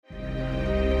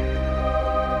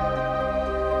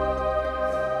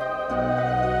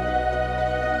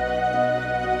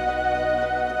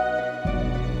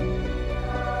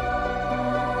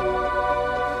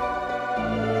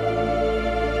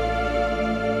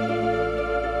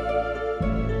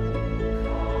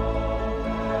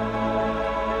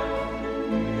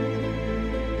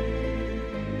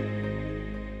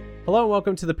Hello and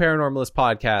welcome to the Paranormalist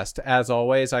Podcast. As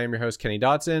always, I am your host, Kenny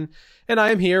Dodson, and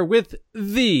I am here with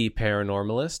the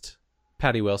Paranormalist,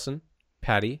 Patty Wilson.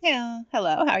 Patty. Yeah.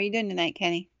 Hello. How are you doing tonight,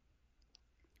 Kenny?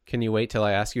 Can you wait till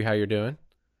I ask you how you're doing?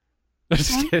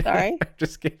 Sorry.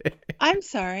 Just kidding. I'm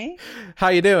sorry. How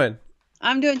you doing?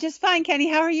 I'm doing just fine, Kenny.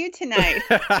 How are you tonight?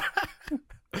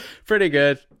 Pretty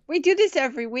good. We do this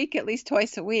every week, at least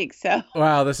twice a week. So.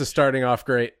 Wow, this is starting off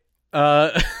great.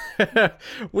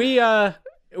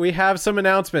 We have some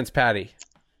announcements, Patty.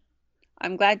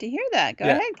 I'm glad to hear that. Go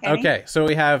ahead, Kenny. Okay, so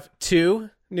we have 2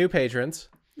 new patrons.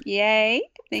 Yay.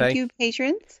 Thank you,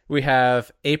 patrons. We have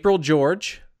April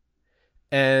George,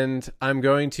 and I'm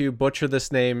going to butcher this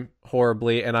name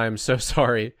horribly, and I'm so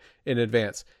sorry in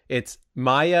advance. It's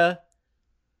Maya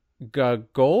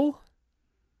Gajol?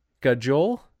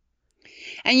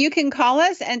 And you can call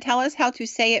us and tell us how to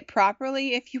say it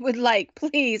properly if you would like,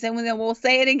 please. And then we'll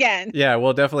say it again. Yeah,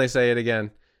 we'll definitely say it again.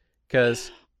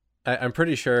 Because I'm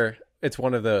pretty sure it's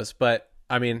one of those. But,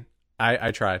 I mean,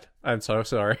 I tried. I'm so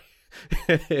sorry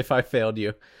if I failed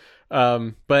you.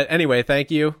 But anyway,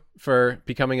 thank you for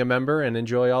becoming a member and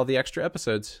enjoy all the extra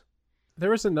episodes.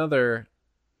 There was another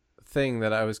thing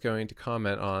that I was going to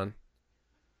comment on.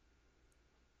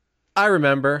 I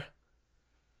remember.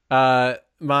 In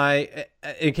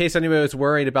case anybody was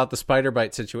worried about the spider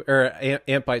bite or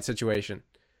ant bite situation.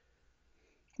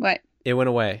 What? It went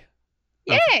away.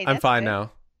 Yay! I'm fine good.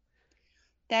 now.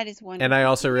 That is wonderful. And I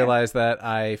also realized that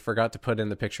I forgot to put in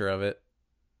the picture of it.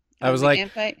 I was like,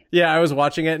 ant bite? Yeah, I was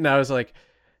watching it and I was like,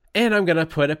 and I'm going to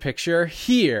put a picture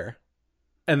here.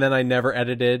 And then I never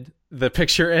edited the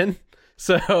picture in.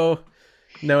 So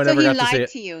no one ever got to see it. So he lied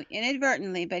to you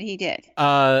inadvertently, but he did.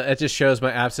 It just shows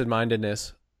my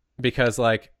absent-mindedness because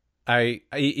like I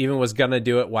even was going to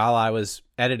do it while I was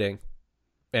editing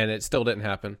and it still didn't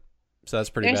happen. So that's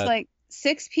pretty bad. There's like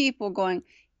 6 people going,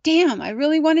 damn, I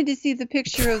really wanted to see the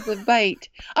picture of the bite.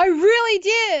 I really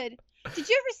did. Did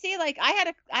you ever see, like, I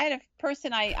had a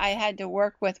person I had to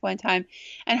work with one time,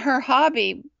 and her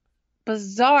hobby,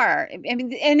 bizarre. I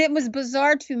mean, and it was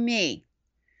bizarre to me.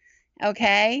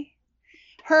 Okay.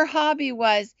 Her hobby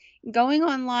was going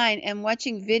online and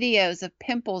watching videos of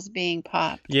pimples being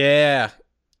popped. Yeah.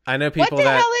 I know people what the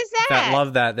hell is that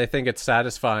love that. They think it's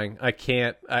satisfying. I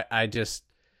can't. I just.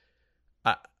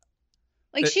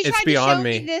 Like she tried to show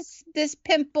me this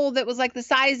pimple that was like the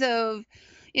size of,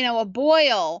 a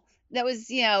boil that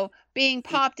was, being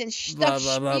popped and stuff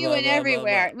spewing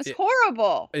everywhere. It was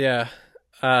horrible. Yeah.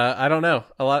 I don't know.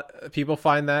 A lot of people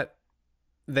find that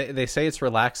they say it's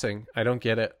relaxing. I don't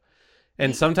get it.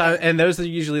 And sometimes, and those are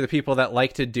usually the people that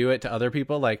like to do it to other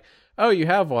people. Like, oh, you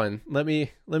have one. Let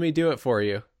me do it for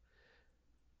you.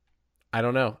 I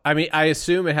don't know. I mean, I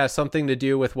assume it has something to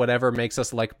do with whatever makes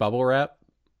us like bubble wrap.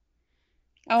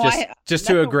 Oh, just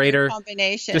to a greater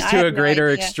combination. Just to a greater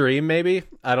extreme, maybe.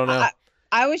 I don't know.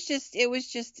 I was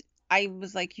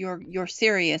like, you're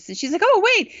serious, and she's like, oh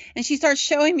wait, and she starts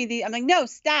showing me I'm like, no,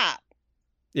 stop.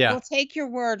 Yeah, we'll take your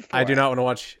word for it. I do not want to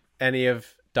watch any of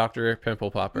Dr.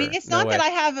 Pimple Popper. I mean, it's not that I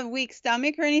have a weak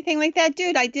stomach or anything like that,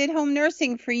 dude. I did home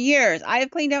nursing for years. I have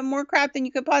cleaned up more crap than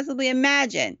you could possibly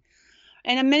imagine,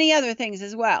 and many other things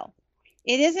as well.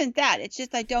 It isn't that. It's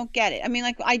just I don't get it. I mean,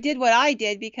 like, I did what I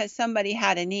did because somebody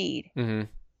had a need. Mm-hmm.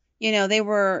 They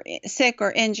were sick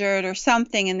or injured or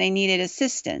something, and they needed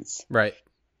assistance. Right.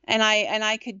 And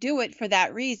I could do it for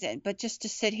that reason. But just to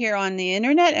sit here on the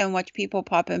internet and watch people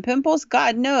popping pimples,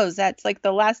 God knows that's like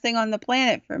the last thing on the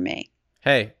planet for me.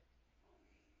 Hey,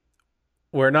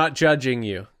 we're not judging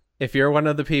you. If you're one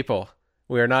of the people,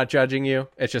 we are not judging you.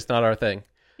 It's just not our thing.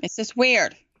 It's just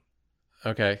weird.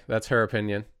 Okay, that's her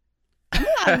opinion.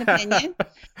 Not an opinion.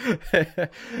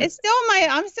 It's still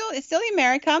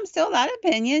America. I'm still that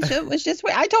opinion. It was just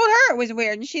weird. I told her it was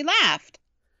weird and she laughed.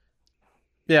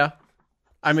 Yeah.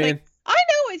 I mean, like, I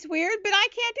know it's weird, but I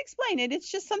can't explain it.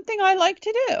 It's just something I like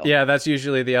to do. Yeah, that's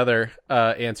usually the other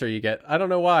answer you get. I don't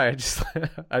know why.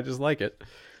 I just like it.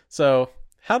 So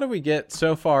how do we get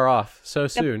so far off so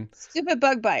soon? Stupid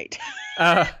bug bite.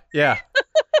 Yeah.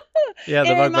 Yeah,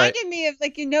 the it bug bite. reminded me of,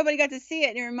 like, nobody got to see it.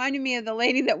 And it reminded me of the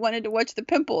lady that wanted to watch the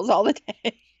pimples all the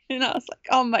day. And I was like,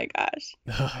 oh my gosh.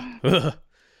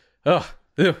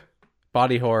 Ugh.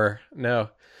 Body horror. No.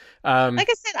 Like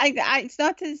I said, it's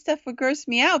not that this stuff would gross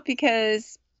me out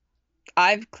because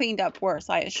I've cleaned up worse,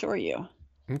 I assure you.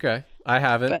 Okay. I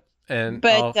haven't.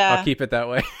 But I'll keep it that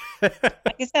way.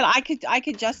 Like I said, I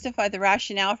could justify the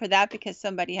rationale for that because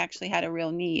somebody actually had a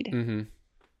real need. Mm-hmm.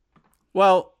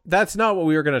 Well, that's not what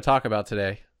we were going to talk about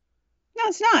today. No,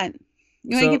 it's not.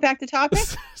 You want to get back to topic?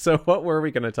 So what were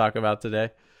we going to talk about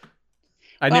today?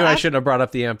 I knew I shouldn't have brought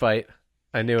up the ant bite.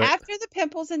 I knew it. After the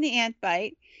pimples and the ant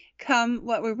bite come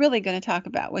what we're really going to talk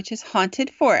about, which is haunted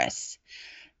forests.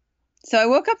 So I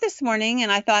woke up this morning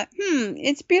and I thought,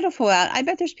 it's beautiful out. I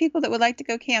bet there's people that would like to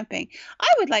go camping.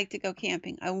 I would like to go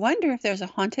camping. I wonder if there's a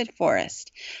haunted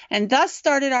forest. And thus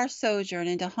started our sojourn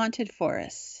into haunted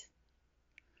forests.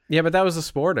 Yeah, but that was the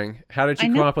sporting. How did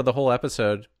you come up with the whole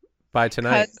episode by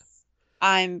tonight? Because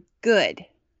I'm good.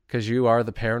 Because you are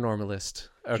the paranormalist.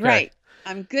 Okay. Right.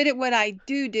 I'm good at what I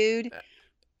do, dude.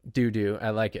 Do.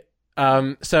 I like it.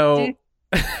 So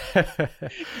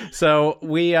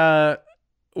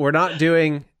we're not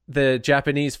doing the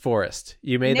Japanese forest.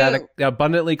 You made that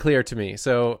abundantly clear to me.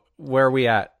 So where are we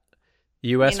at?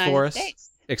 U.S. forest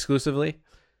exclusively?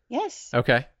 Yes.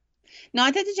 Okay.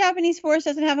 Not that the Japanese forest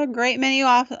doesn't have a great many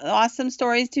awesome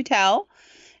stories to tell,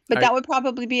 but that would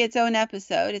probably be its own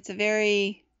episode. It's a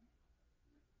very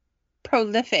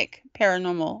prolific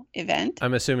paranormal event.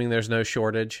 I'm assuming there's no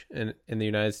shortage in the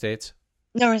United States.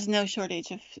 There is no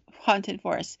shortage of haunted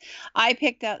forests. I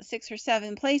picked out 6 or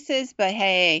 7 places, but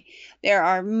hey, there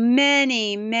are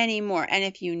many, many more. And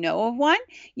if you know of one,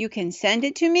 you can send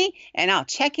it to me and I'll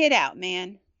check it out,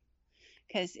 man.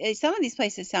 Because some of these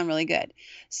places sound really good.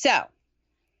 So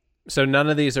none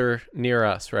of these are near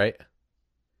us, right?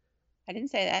 I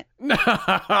didn't say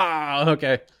that.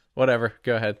 Okay, whatever.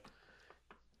 Go ahead.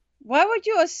 Why would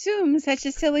you assume such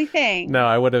a silly thing? No,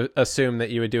 I would have assumed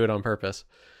that you would do it on purpose.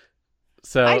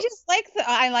 So I just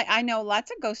I know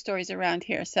lots of ghost stories around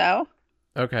here, so.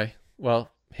 Okay.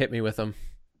 Well, hit me with them.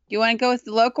 You want to go with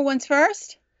the local ones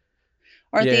first?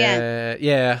 Or at the end?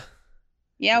 Yeah.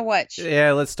 Yeah, which?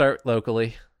 Yeah, let's start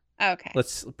locally. Okay.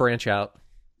 Let's branch out.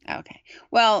 Okay.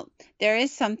 Well, there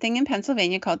is something in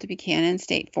Pennsylvania called the Buchanan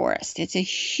State Forest. It's a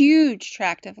huge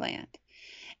tract of land.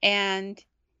 And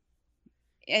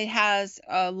it has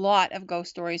a lot of ghost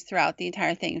stories throughout the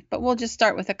entire thing, but we'll just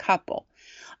start with a couple.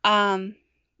 Down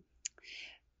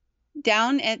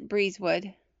at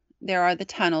Breezewood, there are the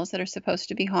tunnels that are supposed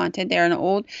to be haunted.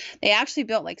 They actually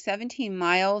built like 17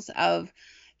 miles of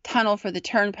tunnel for the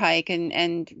turnpike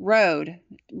and road.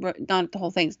 Not the whole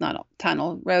thing's not a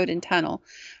tunnel, road and tunnel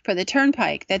for the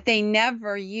turnpike that they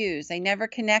never used. They never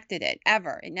connected it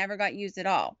ever. It never got used at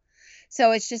all.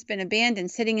 So it's just been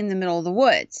abandoned, sitting in the middle of the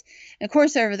woods. And of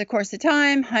course, over the course of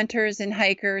time, hunters and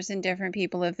hikers and different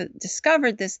people have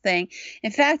discovered this thing.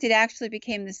 In fact, it actually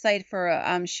became the site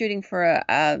for shooting for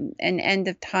an end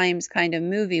of times kind of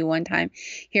movie one time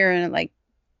here in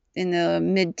the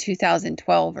mid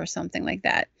 2012 or something like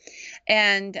that.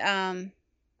 And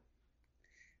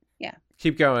yeah.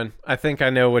 Keep going. I think I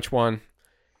know which one.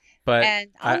 But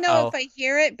I'll know if I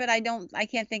hear it, but I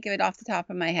can't think of it off the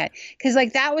top of my head. Because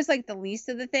that was the least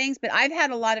of the things. But I've had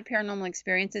a lot of paranormal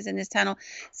experiences in this tunnel.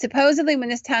 Supposedly when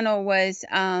this tunnel was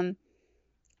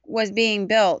being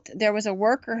built, there was a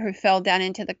worker who fell down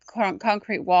into the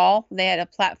concrete wall. They had a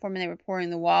platform and they were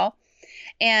pouring the wall.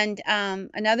 And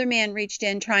another man reached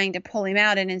in trying to pull him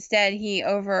out. And instead he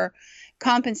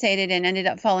overcompensated and ended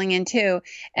up falling in too.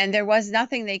 And there was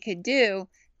nothing they could do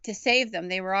to save them.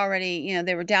 They were already,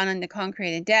 they were down in the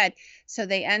concrete and dead. So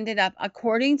they ended up,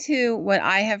 according to what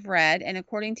I have read, and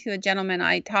according to a gentleman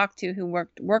I talked to who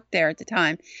worked there at the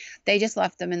time, they just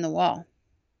left them in the wall.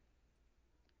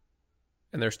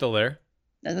 And they're still there?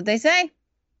 That's what they say.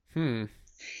 And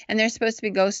there's supposed to be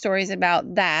ghost stories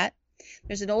about that.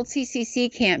 There's an old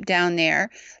CCC camp down there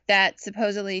that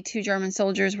supposedly 2 German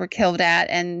soldiers were killed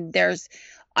at. And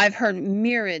I've heard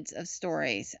myriads of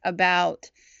stories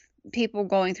about people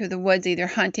going through the woods, either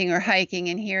hunting or hiking,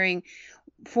 and hearing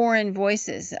foreign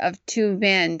voices of 2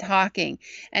 men talking,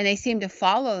 and they seem to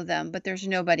follow them, but there's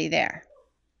nobody there.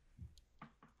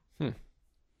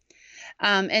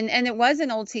 And it was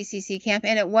an old CCC camp,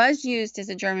 and it was used as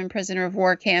a German prisoner of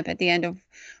war camp near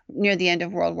the end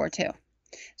of World War II.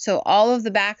 So all of the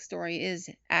backstory is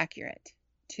accurate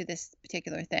to this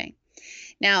particular thing.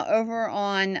 Now, over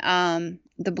on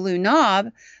the Blue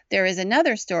Knob, there is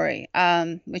another story,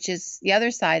 which is the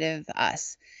other side of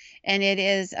us. And it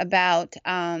is about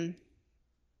the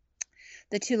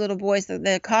 2 little boys,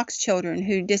 the Cox children,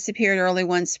 who disappeared early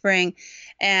one spring.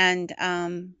 And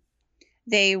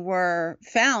they were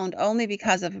found only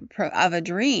because of a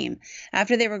dream.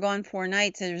 After they were gone 4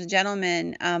 nights, there was a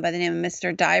gentleman by the name of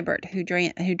Mr. Dybert who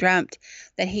dreamt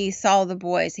that he saw the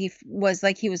boys. He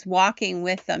was walking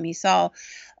with them. He saw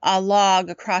a log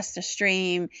across the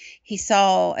stream. He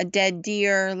saw a dead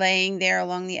deer laying there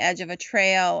along the edge of a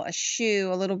trail, a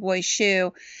little boy's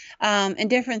shoe, and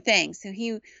different things. So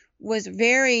he was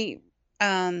very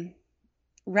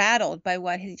rattled by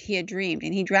what he had dreamed,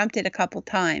 and he dreamt it a couple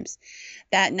times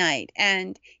that night.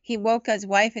 And he woke his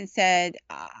wife and said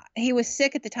he was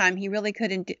sick at the time. He really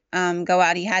couldn't go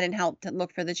out. He hadn't helped to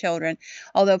look for the children,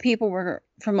 although people were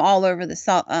from all over the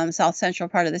south central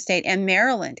part of the state, and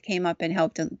Maryland came up and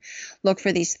helped to look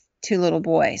for these two little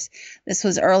boys. This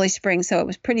was early spring, so it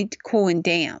was pretty cool and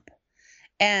damp,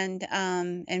 and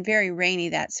very rainy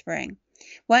that spring.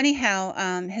 Well,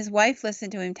 anyhow, his wife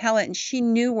listened to him tell it, and she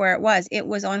knew where it was. It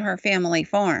was on her family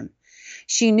farm.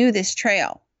 She knew this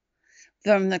trail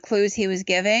from the clues he was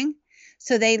giving.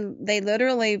 So they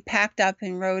literally packed up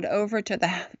and rode over to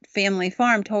the family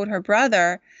farm, told her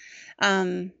brother,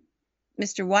 Mr.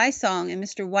 Wysong, and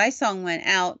Mr. Wysong went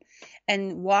out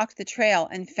and walked the trail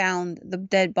and found the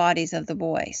dead bodies of the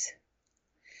boys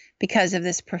because of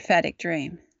this prophetic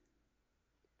dream.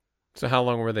 So how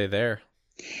long were they there?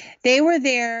 They were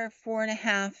there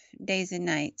 4.5 days and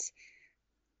nights.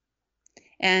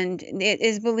 And it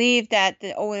is believed that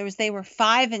they were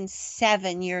 5 and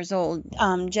 7 years old.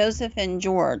 Joseph and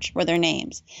George were their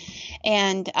names.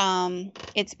 And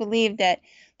it's believed that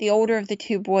the older of the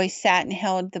two boys sat and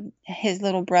held his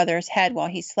little brother's head while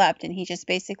he slept, and he just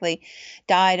basically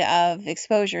died of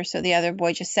exposure. So the other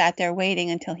boy just sat there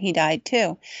waiting until he died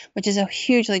too, which is a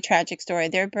hugely tragic story.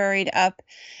 They're buried up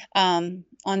on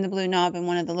the Blue Knob in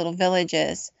one of the little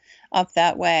villages up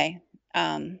that way,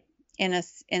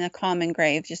 in a common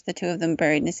grave, just the two of them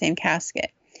buried in the same casket.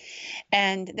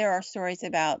 And there are stories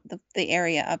about the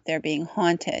area up there being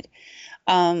haunted.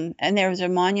 And there was a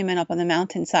monument up on the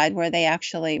mountainside where they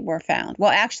actually were found.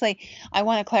 Well, actually, I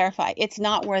want to clarify. It's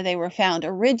not where they were found.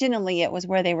 Originally, it was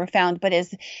where they were found. But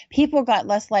as people got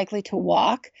less likely to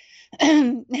walk,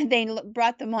 they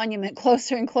brought the monument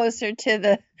closer and closer to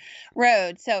the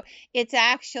road. So it's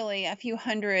actually a few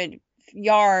hundred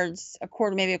yards,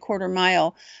 maybe a quarter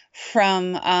mile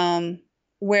from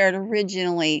where it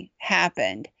originally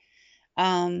happened.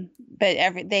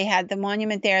 But they had the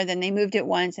monument there, then they moved it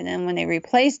once, and then when they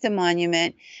replaced the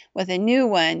monument with a new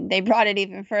one, they brought it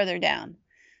even further down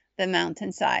the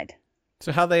mountainside.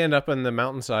 So how'd they end up on the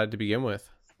mountainside to begin with?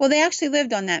 Well, they actually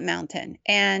lived on that mountain,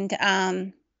 and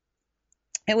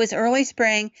it was early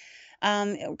spring,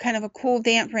 kind of a cool,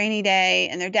 damp, rainy day,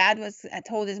 and their dad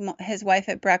told his wife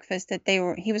at breakfast that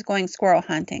he was going squirrel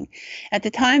hunting. At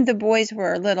the time, the boys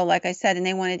were little, like I said, and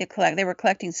they were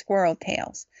collecting squirrel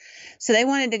tails. So they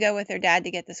wanted to go with their dad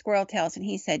to get the squirrel tails, and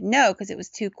he said no because it was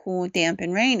too cool, damp,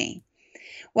 and rainy.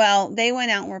 Well, they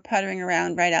went out and were puttering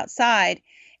around right outside,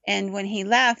 and when he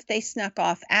left, they snuck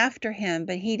off after him,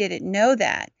 but he didn't know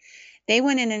that. They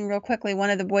went in, and real quickly,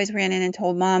 one of the boys ran in and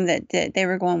told Mom that they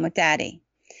were going with Daddy.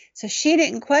 So she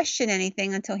didn't question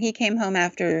anything until he came home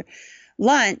after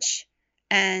lunch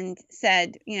and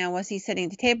said, was he sitting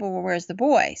at the table? Well, where's the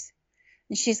boys?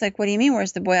 And she's like, what do you mean,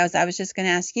 where's the boy? I was just going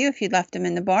to ask you if you'd left them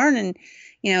in the barn and,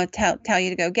 tell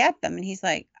you to go get them. And he's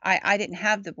like, I didn't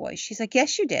have the boys. She's like,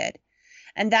 yes, you did.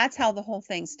 And that's how the whole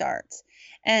thing starts.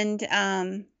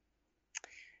 And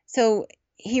so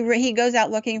he goes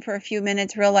out looking for a few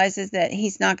minutes, realizes that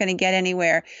he's not going to get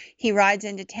anywhere. He rides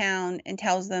into town and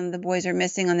tells them the boys are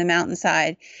missing on the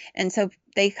mountainside. And so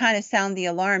they kind of sound the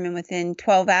alarm. And within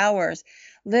 12 hours,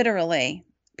 literally,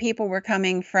 people were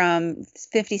coming from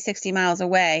 50, 60 miles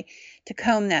away to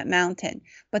comb that mountain.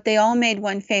 But they all made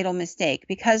one fatal mistake.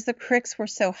 Because the creeks were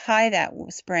so high that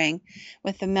spring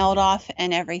with the melt off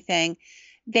and everything,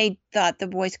 they thought the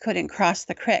boys couldn't cross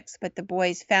the creeks, but the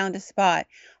boys found a spot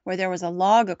where there was a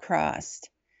log across,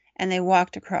 and they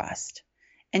walked across.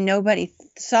 And nobody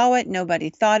saw it,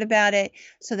 nobody thought about it.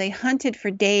 So they hunted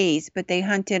for days, but they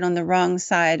hunted on the wrong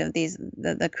side of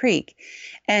the creek.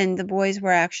 And the boys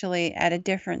were actually at a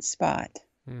different spot.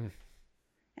 Mm.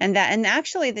 And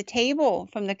actually the table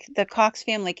from the Cox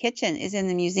family kitchen is in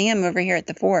the museum over here at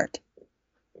the fort.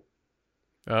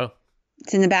 Oh.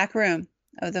 It's in the back room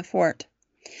of the fort.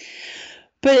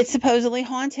 But it's supposedly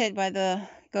haunted by the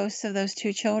ghosts of those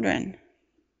two children.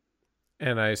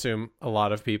 And I assume a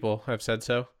lot of people have said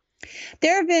so.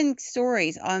 There have been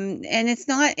stories, and it's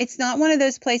not one of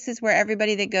those places where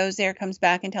everybody that goes there comes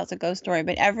back and tells a ghost story.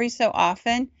 But every so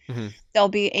often, there'll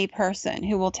be a person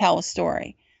who will tell a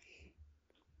story.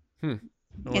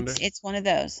 It's one of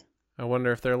those. I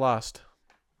wonder if they're lost,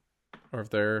 or if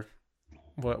they're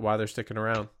why they're sticking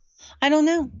around. I don't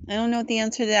know. I don't know what the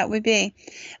answer to that would be.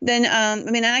 Then,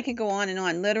 I could go on and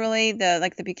on. Literally,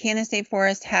 the Buchanan State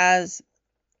Forest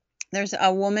there's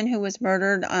a woman who was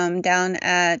murdered down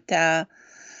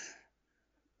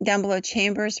below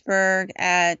Chambersburg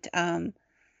at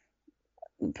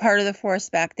part of the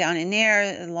forest back down in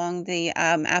there along the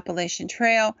Appalachian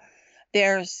Trail.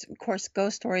 There's, of course,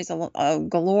 ghost stories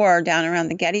galore down around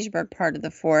the Gettysburg part of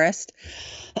the forest.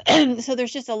 So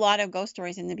there's just a lot of ghost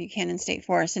stories in the Buchanan State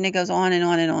Forest, and it goes on and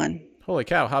on and on. Holy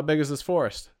cow! How big is this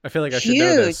forest? I feel like I should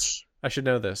know this. Huge. I should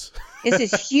know this. This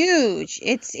is huge.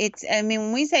 It's. I mean,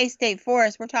 when we say state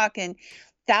forest, we're talking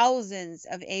thousands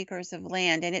of acres of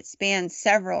land, and it spans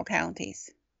several counties.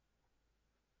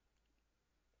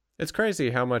 It's crazy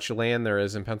how much land there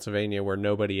is in Pennsylvania where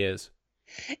nobody is.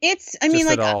 It's. I mean, Just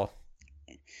like, at all.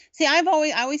 see, I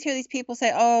always hear these people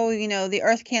say, "Oh, you know, the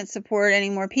earth can't support any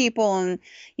more people, and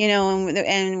you know,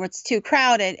 and it's too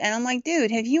crowded." And I'm like,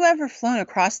 dude, have you ever flown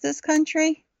across this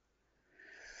country?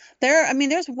 I mean,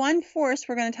 there's one forest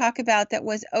we're going to talk about that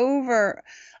was over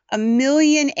 1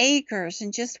 million acres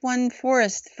in just one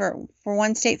forest for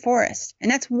one state forest, and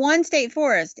that's one state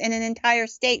forest in an entire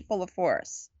state full of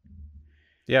forests.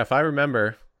 Yeah, if I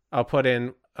remember, I'll put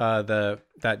in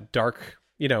that dark,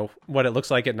 you know, what it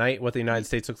looks like at night, what the United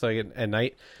States looks like at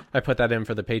night. I put that in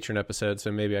for the patron episode,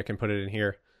 so maybe I can put it in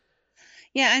here.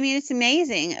 Yeah, I mean, it's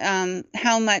amazing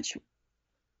how much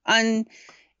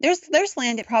there's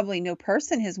land that probably no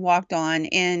person has walked on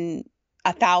in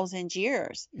 1,000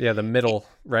 years. Yeah, the middle,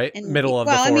 right? And, Middle of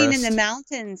the well, forest. I mean, in the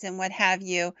mountains and what have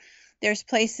you, there's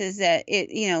places that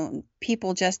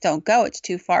people just don't go. It's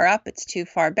too far up. It's too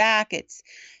far back. It's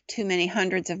too many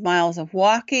hundreds of miles of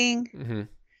walking. Mm-hmm.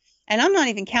 And I'm not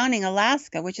even counting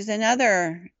Alaska, which is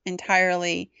another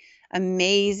entirely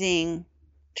amazing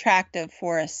tract of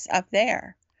forests up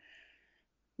there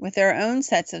with their own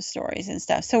sets of stories and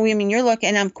stuff. So, I mean, you're looking,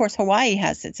 and of course, Hawaii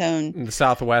has its own. The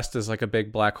Southwest is like a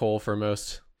big black hole for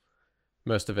most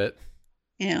of it.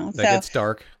 That gets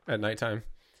dark at nighttime.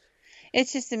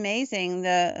 It's just amazing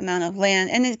the amount of land.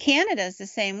 And in Canada is the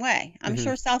same way. I'm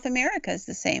sure South America is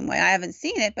the same way. I haven't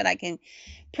seen it, but I can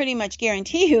pretty much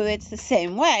guarantee you it's the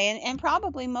same way. And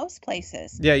probably most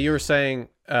places. Yeah, you were saying,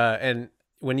 and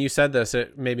when you said this,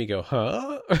 it made me go,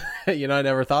 huh? I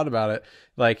never thought about it.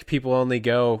 Like, people only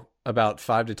go about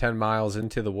 5 to 10 miles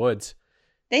into the woods.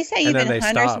 They say even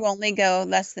hunters will only go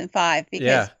less than 5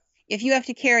 because if you have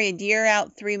to carry a deer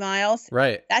out 3 miles,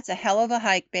 right, that's a hell of a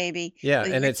hike, baby. Yeah,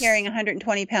 and you're carrying a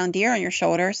 120-pound deer on your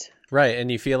shoulders. Right, and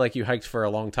you feel like you hiked for a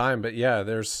long time, but yeah,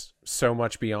 there's so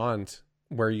much beyond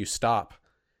where you stop.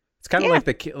 It's kind of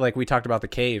like we talked about the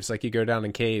caves. Like, you go down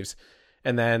in caves,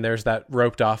 and then there's that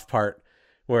roped off part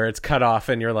where it's cut off,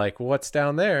 and you're like, "What's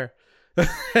down there?"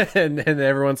 and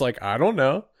everyone's like, "I don't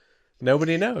know."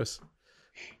 Nobody knows.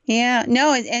 Yeah,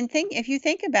 no, and if you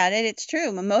think about it, it's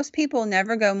true. Most people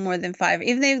never go more than 5.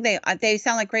 Even though they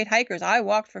sound like great hikers. I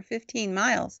walked for 15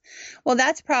 miles. Well,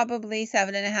 that's probably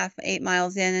 7.5, 8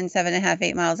 miles in and 7.5,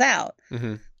 8 miles out.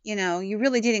 Mm-hmm. You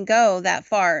really didn't go that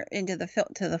far into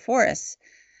the forest.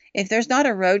 If there's not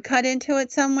a road cut into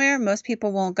it somewhere, most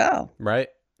people won't go. Right,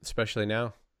 especially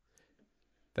now.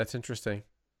 That's interesting.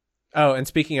 Oh, and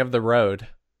speaking of the road.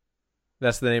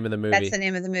 That's the name of the movie. That's the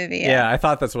name of the movie, yeah. I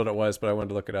thought that's what it was, but I wanted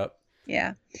to look it up.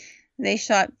 Yeah. They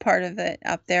shot part of it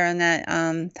up there in that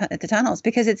at the tunnels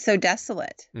because it's so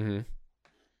desolate. Mm-hmm.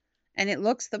 And it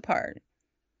looks the part.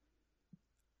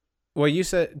 Well,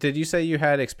 did you say you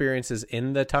had experiences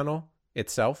in the tunnel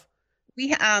itself?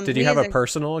 Did you have a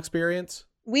personal experience?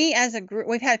 We as a group,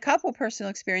 we've had a couple personal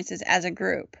experiences as a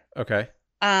group. Okay.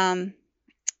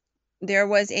 There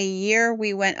was a year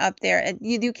we went up there.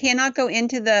 You cannot go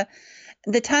into the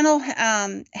tunnel.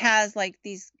 Had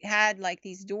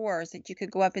these doors that you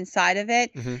could go up inside of it,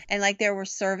 and like there were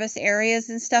service areas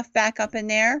and stuff back up in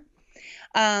there.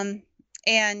 And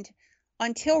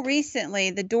until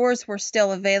recently, the doors were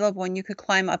still available and you could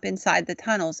climb up inside the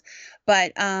tunnels,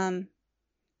 but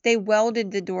they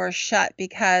welded the doors shut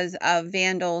because of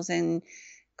vandals and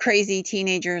crazy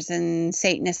teenagers and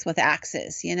Satanists with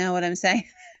axes. You know what I'm saying?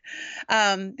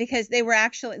 Because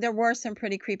there were some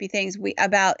pretty creepy things.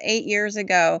 About 8 years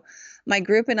ago, my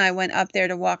group and I went up there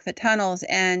to walk the tunnels,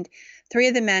 and 3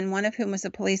 of the men, one of whom was a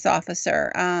police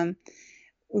officer,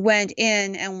 went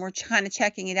in and were kind of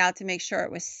checking it out to make sure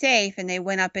it was safe. And they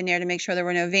went up in there to make sure there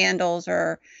were no vandals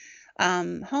or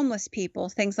homeless people,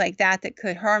 things like that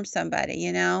could harm somebody,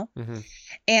 Mm-hmm.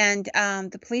 And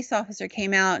the police officer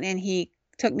came out and he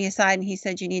took me aside and he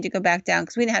said, "You need to go back down,"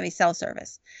 because we didn't have any cell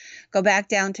service. "Go back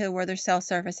down to where there's cell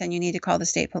service and you need to call the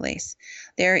state police.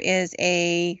 There is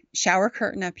a shower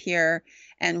curtain up here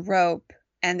and rope,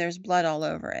 and there's blood all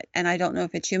over it. And I don't know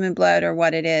if it's human blood or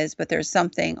what it is, but there's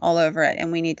something all over it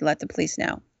and we need to let the police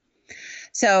know."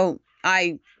 So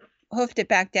I hoofed it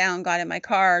back down, got in my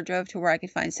car, drove to where I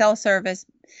could find cell service,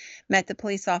 met the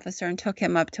police officer and took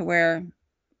him up to where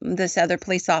this other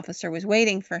police officer was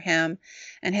waiting for him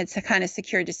and had kind of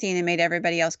secured the scene and made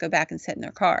everybody else go back and sit in their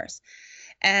cars.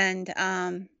 And,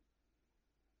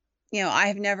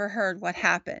 I've never heard what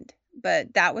happened,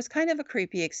 but that was kind of a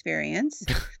creepy experience.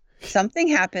 Something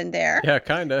happened there. Yeah,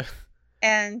 kind of.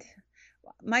 And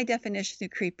my definition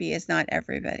of creepy is not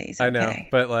everybody's. I know, Okay.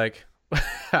 but like,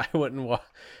 I wouldn't walk.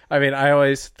 I mean, I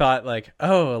always thought like,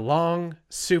 oh, a long,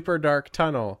 super dark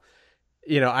tunnel.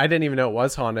 I didn't even know it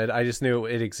was haunted. I just knew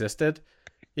it existed,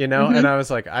 and I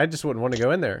was like, I just wouldn't want to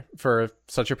go in there for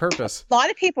such a purpose. A lot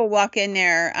of people walk in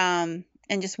there and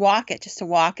just walk it, just to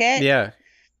walk it. Yeah.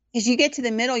 Because you get to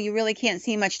the middle, you really can't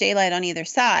see much daylight on either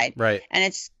side. Right. And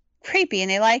it's creepy, and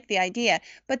they like the idea.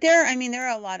 But there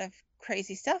are a lot of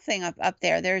crazy stuff up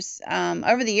there. There's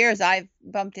over the years, I've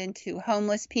bumped into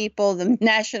homeless people. The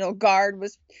National Guard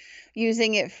was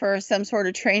using it for some sort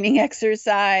of training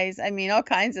exercise. I mean, all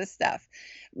kinds of stuff.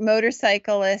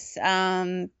 Motorcyclists.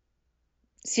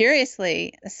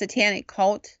 Seriously, a satanic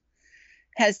cult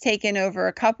has taken over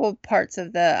a couple parts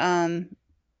of the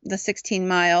 16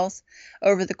 miles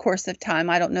over the course of time.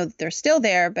 I don't know that they're still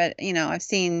there, but I've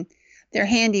seen their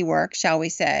handiwork, shall we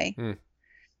say,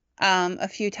 a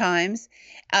few times.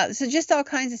 So just all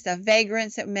kinds of stuff,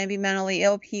 vagrants, that maybe mentally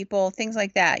ill people, things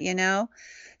like that,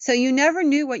 So you never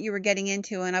knew what you were getting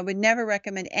into, and I would never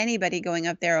recommend anybody going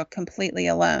up there completely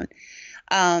alone.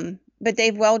 But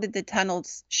they've welded the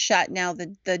tunnels shut now,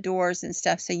 the doors and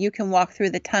stuff, so you can walk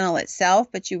through the tunnel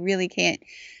itself, but you really can't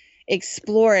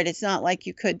explore it. It's not like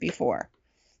you could before.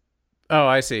 Oh,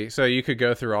 I see. So you could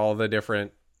go through all the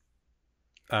different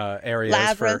areas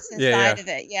labyrinths inside of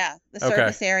it. Yeah, the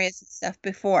surface areas and stuff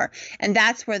before, and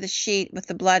that's where the sheet with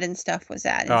the blood and stuff was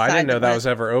at. Oh, I didn't know that was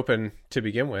ever open to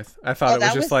begin with. I thought it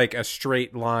was just like a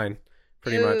straight line,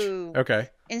 pretty much. Okay.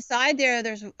 Inside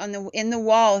there's in the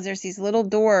walls, there's these little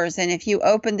doors, and if you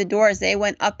opened the doors, they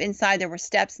went up inside. There were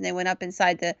steps, and they went up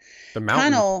inside the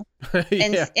tunnel,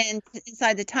 and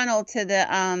inside the tunnel to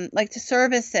the like to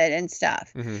service it and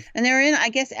stuff. Mm-hmm. And they're in. I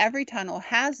guess every tunnel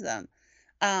has them.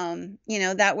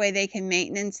 That way they can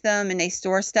maintenance them, and they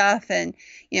store stuff, and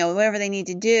whatever they need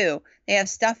to do, they have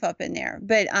stuff up in there.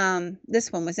 But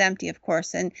this one was empty, of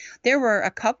course, and there were a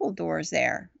couple doors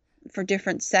there for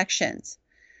different sections.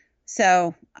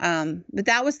 So, but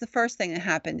that was the first thing that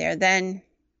happened there. Then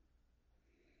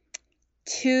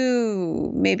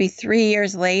 2, maybe 3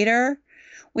 years later,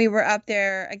 we were up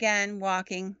there again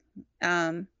walking.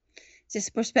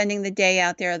 Just we're spending the day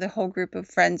out there, the whole group of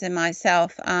friends and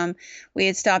myself. We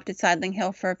had stopped at Sidling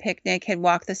Hill for a picnic, had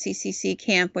walked the CCC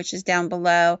camp, which is down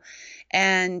below,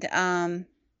 and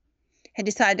had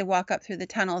decided to walk up through the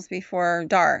tunnels before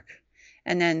dark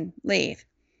and then leave.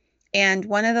 And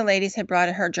one of the ladies had brought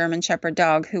her German Shepherd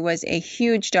dog, who was a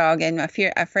huge dog and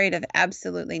afraid of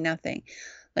absolutely nothing.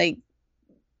 Like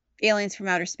aliens from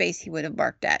outer space, he would have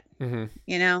barked at, and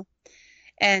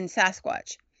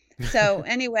Sasquatch. So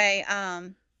anyway,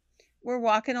 we're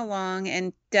walking along,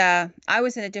 and I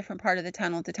was in a different part of the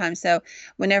tunnel at the time. So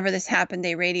whenever this happened,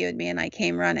 they radioed me, and I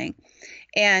came running.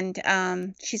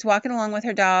 And she's walking along with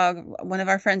her dog, one of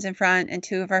our friends in front and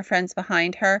 2 of our friends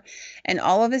behind her. And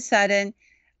all of a sudden,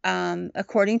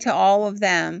 according to all of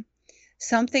them,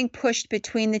 something pushed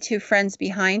between the 2 friends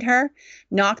behind her,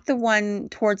 knocked the one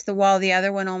towards the wall, the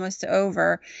other one almost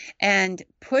over, and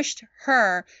pushed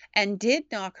her and did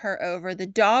knock her over. The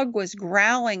dog was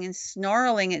growling and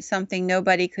snarling at something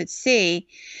nobody could see,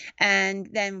 and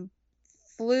then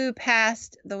flew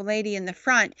past the lady in the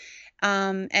front,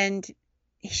 and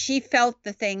she felt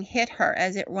the thing hit her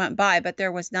as it went by, but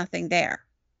there was nothing there.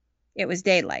 It was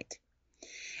daylight.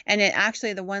 And it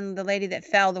actually, the lady that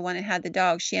fell, the one that had the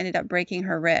dog, she ended up breaking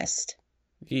her wrist.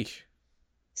 Eesh.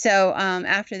 So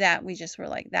after that, we just were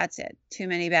like, that's it. Too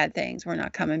many bad things. We're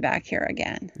not coming back here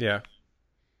again. Yeah.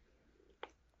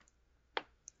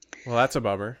 Well, that's a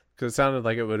bummer, because it sounded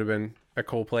like it would have been a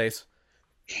cool place.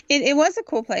 It was a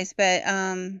cool place, but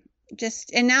and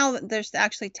now there's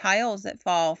actually tiles that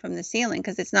fall from the ceiling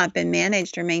because it's not been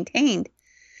managed or maintained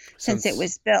since it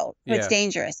was built. So it's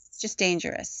dangerous. It's just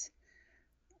dangerous.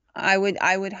 I would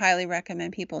highly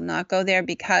recommend people not go there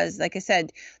because, like I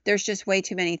said, there's just way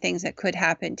too many things that could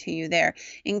happen to you there,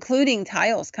 including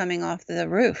tiles coming off the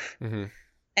roof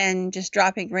and just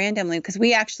dropping randomly. Because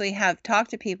we actually have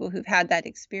talked to people who've had that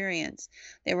experience.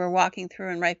 They were walking through,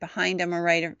 and right behind them or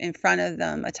right in front of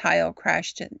them, a tile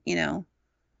crashed,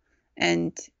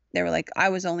 and they were like, I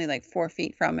was only like 4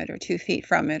 feet from it or 2 feet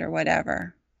from it or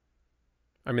whatever.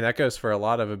 I mean, that goes for a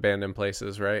lot of abandoned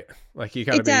places, right? Like, you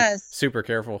gotta be super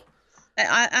careful.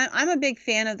 I'm a big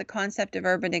fan of the concept of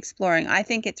urban exploring. I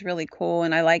think it's really cool,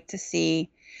 and I like to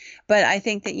see. But I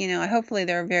think that, hopefully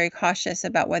they're very cautious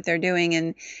about what they're doing,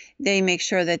 and they make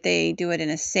sure that they do it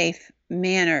in a safe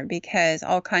manner, because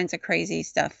all kinds of crazy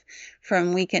stuff,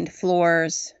 from weakened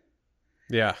floors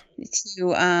Yeah.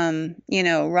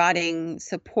 to rotting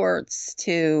supports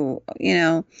to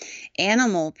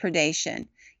animal predation.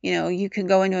 You can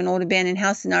go into an old abandoned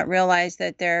house and not realize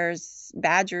that there's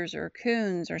badgers or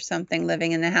coons or something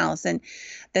living in the house, and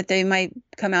that they might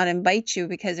come out and bite you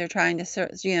because they're trying to,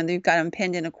 they've got them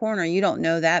pinned in a corner. You don't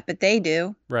know that, but they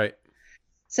do. Right.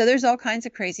 So there's all kinds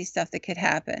of crazy stuff that could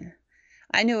happen.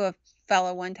 I knew a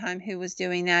fellow one time who was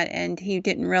doing that, and he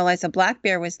didn't realize a black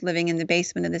bear was living in the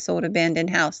basement of this old abandoned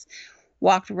house.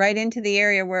 Walked right into the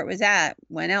area where it was at,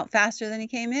 went out faster than he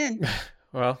came in.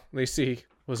 Well, at least he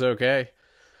was okay.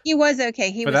 He was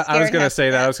okay. He But was that, I was scared gonna half say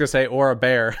to that. I death. was gonna say, or a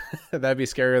bear. That'd be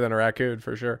scarier than a raccoon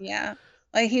for sure. Yeah.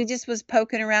 Like, he just was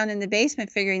poking around in the basement,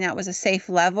 figuring that was a safe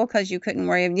level because you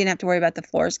didn't have to worry about the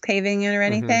floors caving in or Mhm.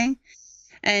 anything.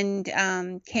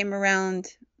 And came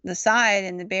around the side,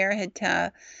 and the bear had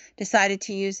decided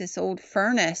to use this old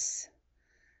furnace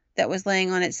that was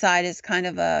laying on its side as kind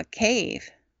of a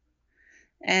cave.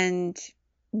 And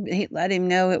he let him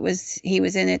know he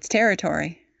was in its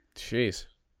territory. Jeez.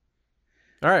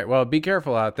 All right. Well, be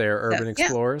careful out there, urban yeah.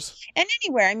 explorers. And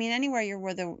anywhere you're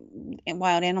where the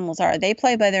wild animals are, they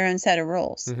play by their own set of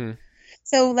rules. Mm-hmm.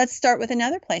 So let's start with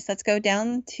another place. Let's go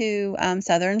down to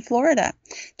southern Florida,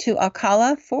 to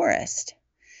Ocala Forest.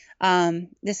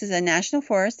 This is a national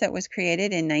forest that was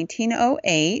created in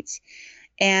 1908,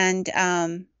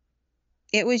 and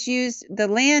it was used, the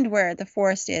land where the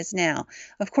forest is now.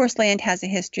 Of course, land has a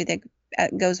history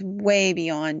that goes way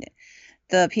beyond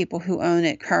the people who own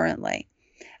it currently,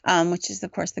 which is,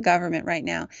 of course, the government right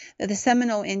now. The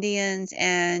Seminole Indians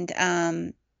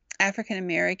and African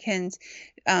Americans,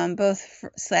 both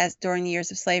during the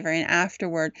years of slavery and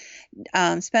afterward,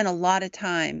 spent a lot of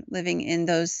time living in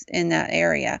that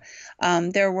area.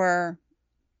 There were,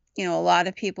 a lot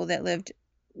of people that lived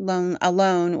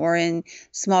alone or in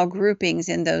small groupings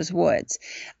in those woods.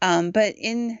 But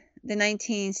in the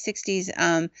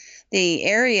 1960s, the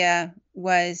area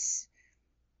was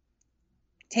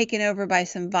taken over by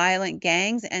some violent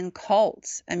gangs and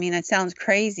cults. I mean, it sounds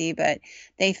crazy, but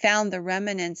they found the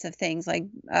remnants of things like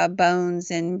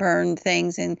bones and burned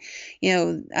things, and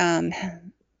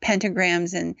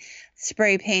pentagrams and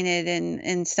spray painted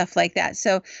and stuff like that.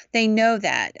 So they know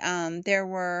that there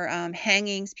were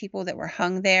hangings, people that were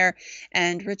hung there,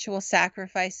 and ritual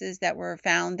sacrifices that were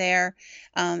found there.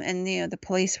 And the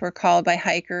police were called by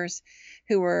hikers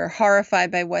who were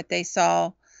horrified by what they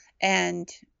saw. And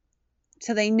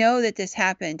so they know that this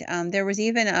happened. There was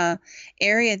even a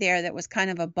area there that was kind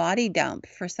of a body dump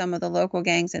for some of the local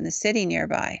gangs in the city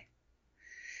nearby.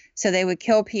 So they would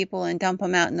kill people and dump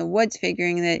them out in the woods,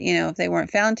 figuring that, if they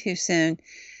weren't found too soon,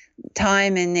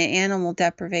 time and the animal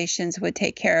deprivations would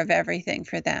take care of everything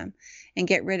for them and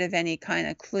get rid of any kind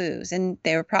of clues. And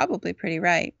they were probably pretty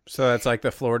right. So that's like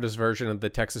the Florida's version of the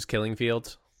Texas killing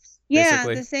fields? Yeah,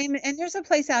 basically. the same. And there's a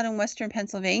place out in western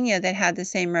Pennsylvania that had the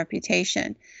same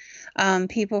reputation.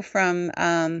 People from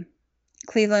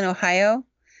Cleveland, Ohio.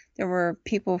 There were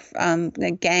people,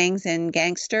 the gangs and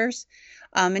gangsters,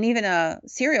 and even a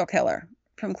serial killer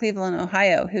from Cleveland,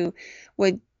 Ohio, who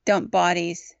would dump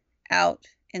bodies out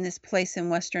in this place in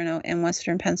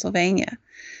western Pennsylvania.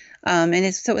 So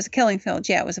it was a killing field.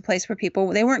 Yeah, it was a place where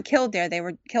they weren't killed there. They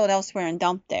were killed elsewhere and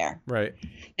dumped there. Right.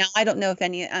 Now, I don't know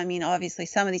if obviously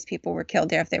some of these people were killed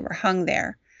there if they were hung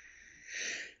there.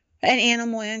 And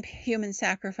animal and human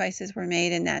sacrifices were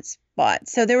made in that spot.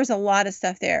 So there was a lot of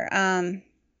stuff there.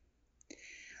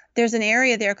 There's an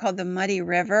area there called the Muddy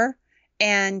River.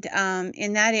 And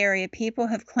in that area, people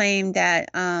have claimed that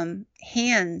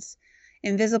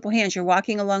invisible hands, you're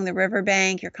walking along the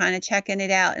riverbank, you're kind of checking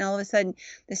it out, and all of a sudden,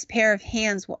 this pair of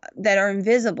hands that are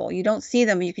invisible, you don't see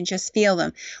them, you can just feel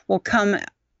them, will come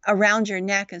around your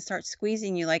neck and start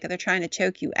squeezing you like they're trying to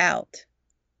choke you out.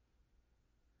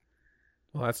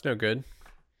 Well, that's no good.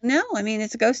 No, I mean,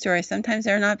 it's a ghost story. Sometimes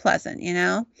they're not pleasant,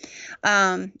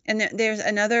 And there's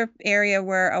another area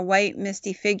where a white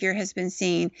misty figure has been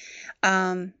seen.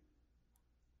 And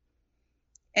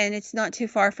it's not too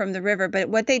far from the river, but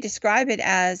what they describe it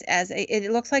as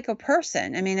it looks like a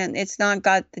person. I mean, it's not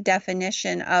got the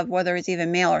definition of whether it's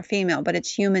even male or female, but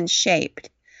it's human shaped,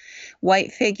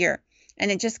 white figure.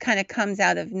 And it just kind of comes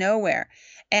out of nowhere.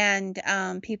 And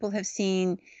people have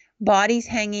seen bodies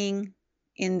hanging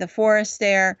in the forest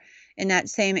there in that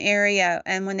same area.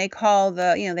 And when they call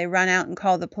they run out and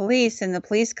call the police, and the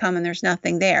police come and there's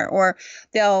nothing there. Or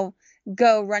they'll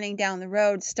go running down the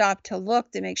road, stop to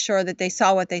look to make sure that they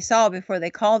saw what they saw before they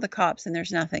call the cops, and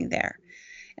there's nothing there.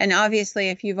 And obviously,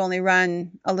 if you've only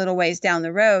run a little ways down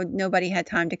the road, nobody had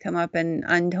time to come up and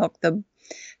unhook the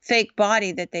fake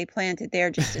body that they planted there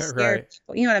just to scare Right.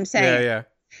 people. You know what I'm Yeah, saying? yeah.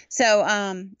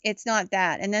 So it's not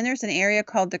that. And then there's an area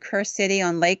called the Kerr City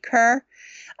on Lake Kerr.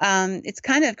 It's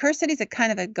kind of Kerr City's a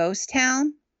kind of a ghost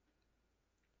town.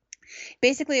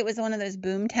 Basically, it was one of those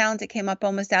boom towns that came up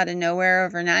almost out of nowhere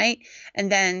overnight.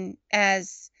 And then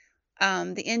as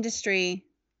the industry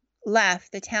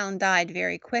left, the town died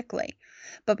very quickly.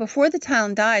 But before the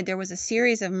town died, there was a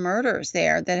series of murders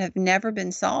there that have never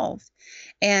been solved.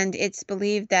 And it's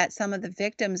believed that some of the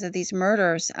victims of these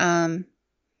murders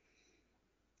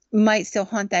might still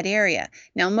haunt that area.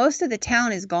 Now, most of the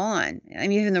town is gone. I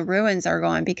mean, even the ruins are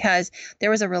gone because there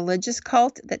was a religious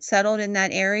cult that settled in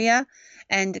that area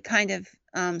and kind of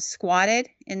squatted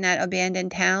in that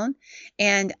abandoned town.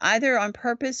 And either on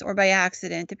purpose or by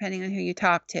accident, depending on who you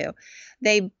talk to,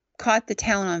 they caught the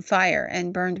town on fire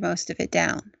and burned most of it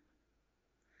down.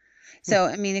 So,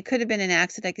 I mean, it could have been an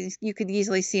accident. You could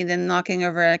easily see them knocking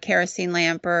over a kerosene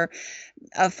lamp or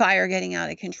a fire getting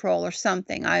out of control or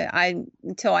something.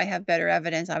 Until I have better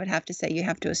evidence, I would have to say you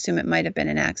have to assume it might have been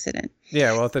an accident.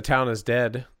 Yeah, well, if the town is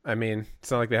dead, I mean,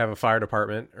 it's not like they have a fire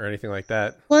department or anything like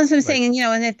that. Well, that's what I'm saying. And, you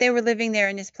know, and if they were living there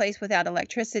in this place without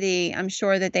electricity, I'm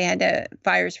sure that they had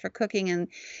fires for cooking and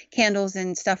candles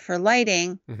and stuff for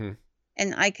lighting. Mm-hmm.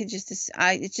 And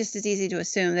it's just as easy to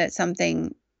assume that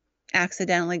something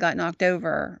accidentally got knocked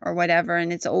over or whatever,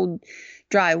 and it's old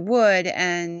dry wood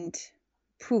and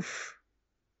poof,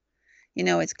 you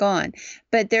know, it's gone.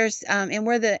 But there's and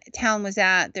where the town was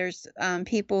at, there's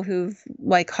people who've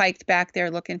like hiked back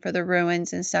there looking for the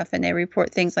ruins and stuff, and they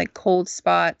report things like cold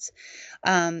spots,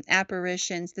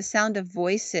 apparitions, the sound of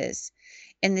voices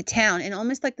in the town, and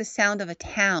almost like the sound of a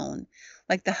town,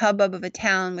 like the hubbub of a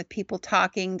town with people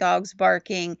talking, dogs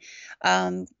barking,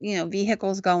 you know,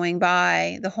 vehicles going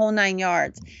by, the whole 9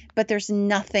 yards. But there's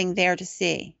nothing there to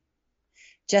see,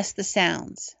 just the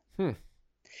sounds.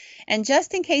 And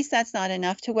just in case that's not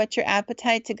enough to whet your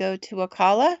appetite to go to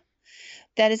Ocala,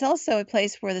 that is also a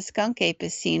place where the skunk ape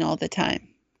is seen all the time.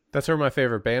 That's where my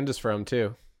favorite band is from,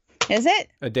 too. Is it?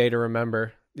 A Day to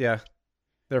Remember. Yeah.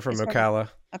 They're from Ocala.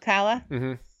 Ocala?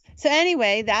 Mm-hmm. So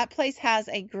anyway, that place has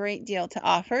a great deal to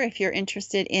offer if you're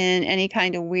interested in any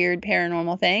kind of weird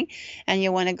paranormal thing and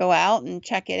you want to go out and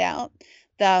check it out.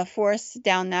 The forests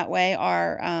down that way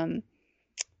are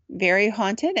very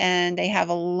haunted and they have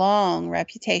a long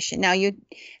reputation. Now, you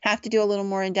have to do a little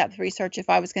more in-depth research. If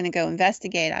I was going to go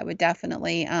investigate, I would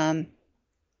definitely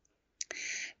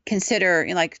consider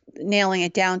like nailing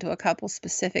it down to a couple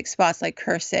specific spots like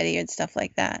Kerr City and stuff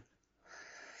like that.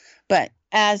 But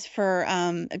as for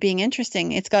being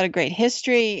interesting, it's got a great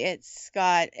history. It's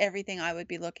got everything I would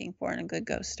be looking for in a good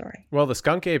ghost story. Well, the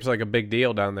skunk ape's like a big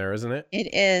deal down there, isn't it?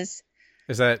 It is.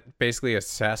 Is that basically a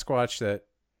Sasquatch that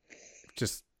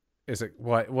just is it?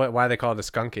 Why they call it a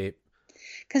skunk ape?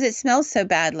 Because it smells so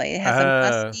badly. It has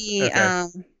a musky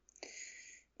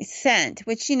scent.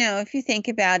 Which, you know, if you think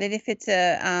about it, if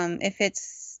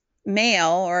it's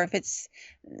male or if it's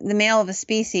the male of a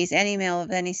species, any male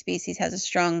of any species has a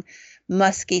strong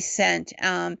musky scent.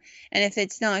 And if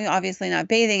it's not obviously not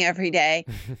bathing every day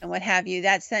and what have you,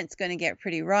 that scent's going to get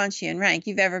pretty raunchy and rank.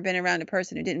 You've ever been around a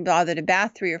person who didn't bother to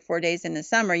bath 3 or 4 days in the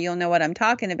summer, you'll know what I'm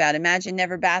talking about. Imagine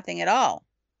never bathing at all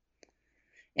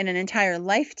in an entire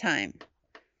lifetime.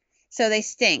 So they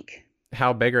stink.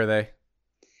 How big are they?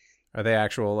 Are they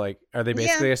actual, like, are they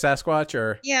basically a Sasquatch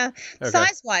or? Yeah. Okay.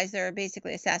 Size-wise, they're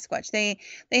basically a Sasquatch.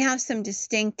 They have some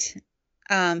distinct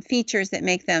features that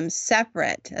make them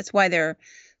separate. That's why they're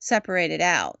separated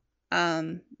out,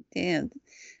 you know,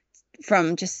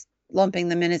 from just lumping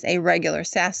them in as a regular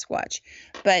Sasquatch.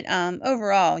 But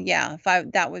overall, yeah, if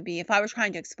I were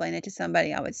trying to explain it to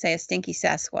somebody, I would say a stinky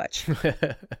Sasquatch.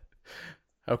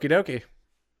 Okie dokie.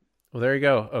 Well, there you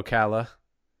go, Ocala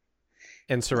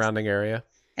and surrounding area.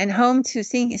 And home to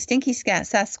stinky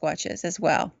Sasquatches as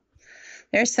well.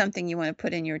 There's something you want to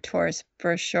put in your tourist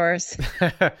brochures.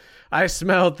 I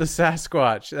smelled the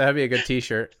Sasquatch. That'd be a good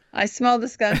t-shirt. I smelled the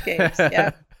skunk apes.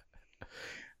 Yeah.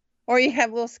 Or you have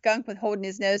a little skunk with holding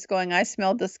his nose going, I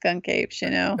smelled the skunk apes, you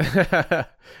know.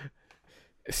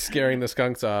 Scaring the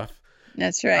skunks off.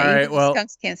 That's right. All right, well,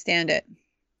 skunks can't stand it.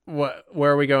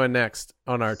 Where are we going next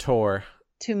on our tour?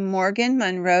 To Morgan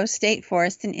Monroe State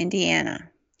Forest in Indiana.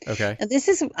 Okay. This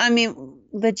is, I mean,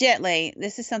 legitly,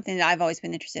 this is something that I've always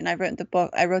been interested in. I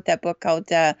wrote that book called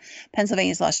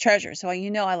Pennsylvania's Lost Treasure. So, you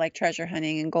know, I like treasure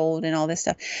hunting and gold and all this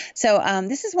stuff. So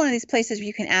this is one of these places where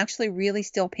you can actually really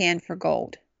still pan for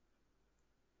gold.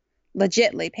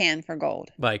 legitly pan for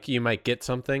gold. Like you might get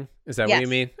something. Is that what you Yes.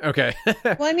 mean? Okay.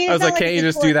 Well, I mean, I it's was not like, like can't it's you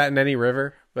a just do that in any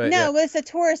river? But yeah. No, it's a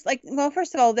tourist. Like, well,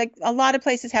 first of all, like a lot of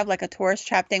places have like a tourist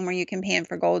trap thing where you can pan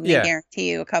for gold and they Yeah.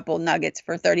 guarantee you a couple nuggets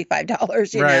for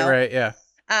 $35. You Right, know. right, yeah.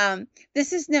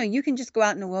 This is no. You can just go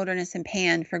out in the wilderness and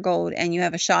pan for gold, and you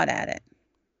have a shot at it,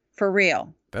 for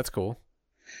real. That's cool.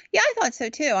 Yeah, I thought so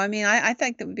too. I mean, I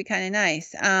think that would be kind of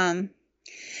nice.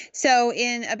 So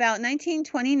in about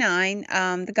 1929,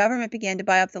 the government began to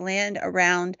buy up the land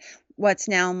around what's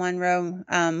now Monroe,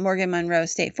 Morgan Monroe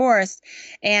State Forest,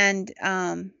 and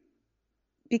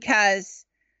because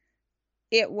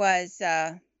it was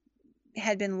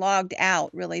had been logged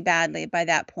out really badly by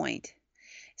that point.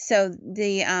 So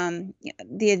the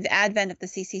advent of the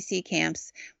CCC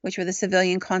camps, which were the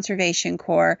Civilian Conservation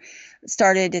Corps,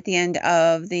 started at the end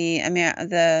of the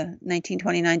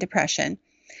 1929 Depression,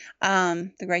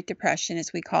 the Great Depression,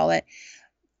 as we call it.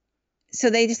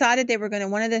 So they decided they were going to,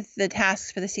 one of the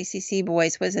tasks for the CCC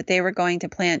boys was that they were going to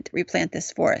replant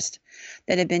this forest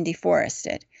that had been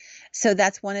deforested. So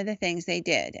that's one of the things they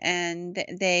did. And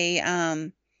they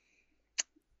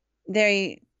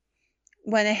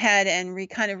went ahead and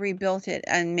kind of rebuilt it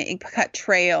and cut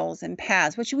trails and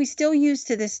paths, which we still use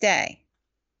to this day.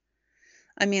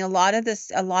 I mean, a lot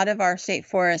of our state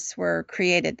forests were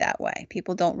created that way.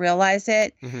 People don't realize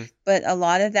it, but a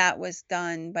lot of that was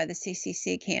done by the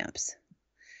CCC camps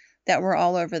that were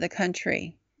all over the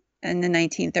country in the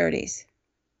 1930s.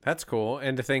 That's cool.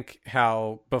 And to think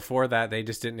how before that they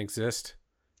just didn't exist.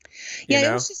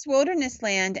 Yeah, it was just wilderness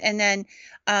land. And then,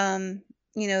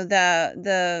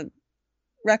 the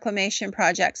reclamation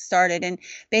project started, and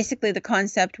basically the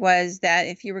concept was that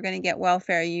if you were going to get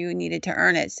welfare, you needed to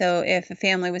earn it. So if a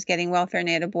family was getting welfare and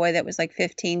they had a boy that was like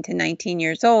 15 to 19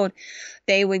 years old,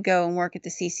 they would go and work at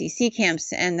the CCC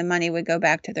camps, and the money would go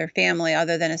back to their family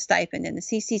other than a stipend. And the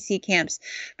CCC camps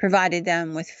provided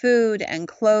them with food and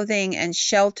clothing and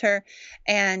shelter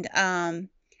and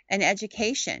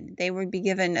education. They would be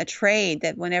given a trade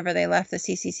that whenever they left the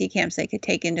CCC camps, they could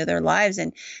take into their lives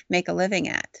and make a living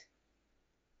at.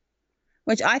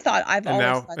 Which I thought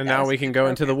now we can go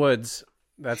into the woods.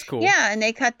 That's cool. Yeah, and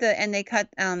they cut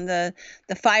the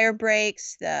fire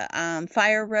breaks, the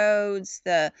fire roads,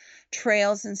 the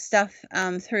trails and stuff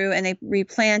through, and they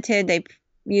replanted. They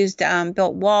used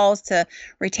built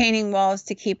retaining walls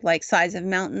to keep like sides of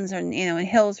mountains and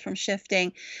hills from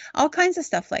shifting, all kinds of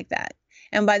stuff like that.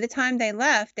 And by the time they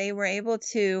left, they were able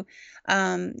to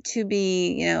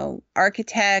be,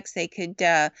 architects. They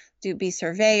could be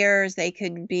surveyors. They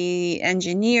could be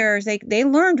engineers. They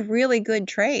learned really good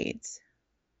trades.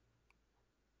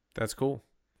 That's cool.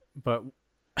 But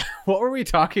what were we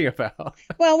talking about?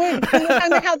 Well, we're talking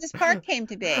about how this park came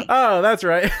to be. Oh, that's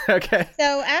right. Okay.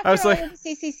 So after all the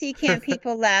CCC camp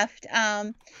people left,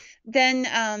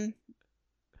 then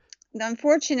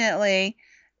unfortunately,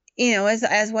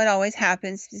 as what always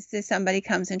happens, somebody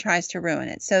comes and tries to ruin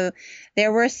it. So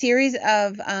there were a series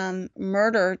of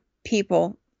murder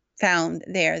people found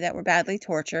there that were badly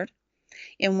tortured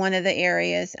in one of the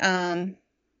areas.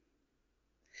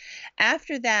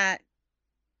 After that,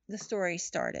 the story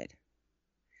started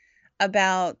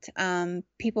about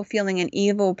people feeling an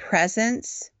evil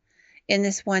presence in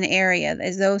this one area,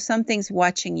 as though something's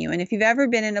watching you. And if you've ever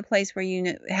been in a place where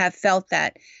you have felt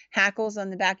that hackles on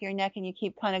the back of your neck and you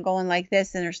keep kind of going like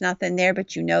this and there's nothing there, but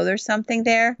there's something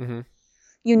there,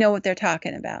 you know what they're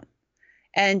talking about.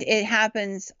 And it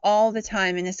happens all the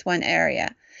time in this one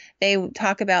area. They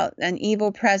talk about an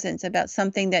evil presence, about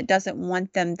something that doesn't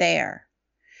want them there.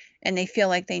 And they feel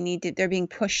like they're being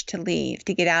pushed to leave,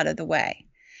 to get out of the way.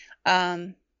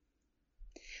 There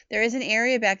is an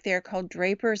area back there called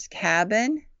Draper's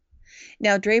Cabin.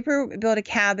 Now, Draper built a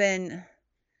cabin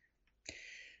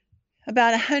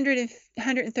about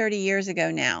 130 years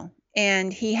ago now.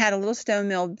 And he had a little stone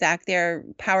mill back there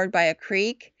powered by a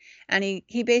creek. And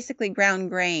he basically ground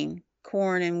grain,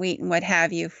 corn and wheat and what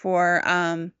have you, for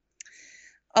a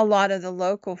lot of the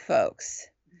local folks.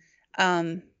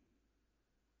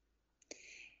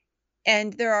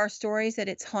 And there are stories that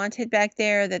it's haunted back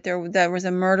there, that there was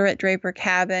a murder at Draper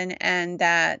Cabin, and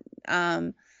that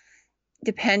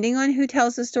depending on who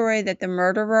tells the story, that the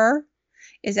murderer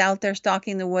is out there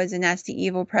stalking the woods, and that's the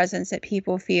evil presence that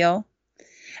people feel.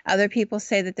 Other people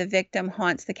say that the victim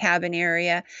haunts the cabin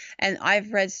area. And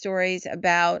I've read stories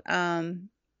about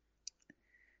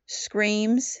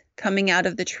screams coming out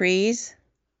of the trees,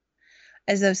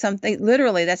 as though something,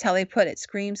 literally, that's how they put it,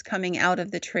 screams coming out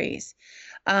of the trees.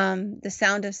 The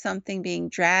sound of something being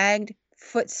dragged,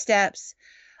 footsteps,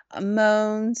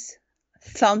 moans,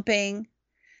 thumping,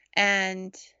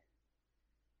 and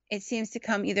it seems to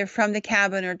come either from the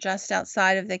cabin or just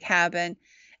outside of the cabin.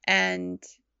 And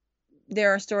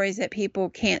there are stories that people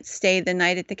can't stay the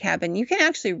night at the cabin. You can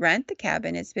actually rent the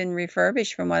cabin. It's been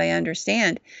refurbished, from what I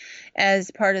understand,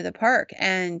 as part of the park.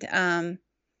 And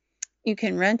you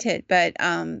can rent it. But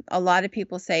a lot of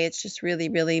people say it's just really,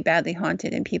 really badly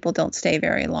haunted and people don't stay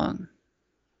very long.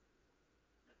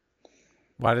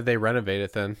 Why did they renovate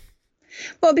it then?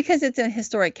 Well, because it's a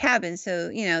historic cabin, so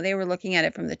they were looking at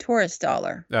it from the tourist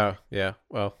dollar. Oh, yeah.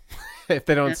 Well, if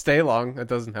they don't stay long, that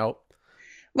doesn't help.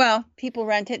 Well, people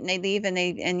rent it and they leave, and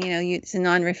it's a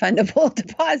non-refundable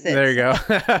deposit. There you go.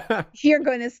 You're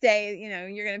going to stay,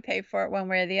 you're going to pay for it one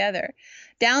way or the other.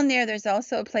 Down there's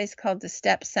also a place called the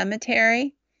Step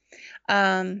Cemetery,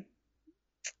 and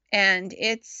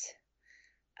it's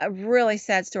a really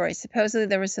sad story. Supposedly,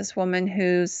 there was this woman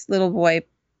whose little boy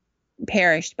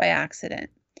perished by accident,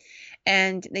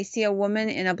 and they see a woman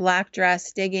in a black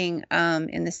dress digging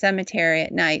in the cemetery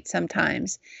at night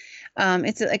sometimes.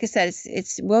 It's like I said,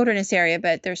 it's wilderness area,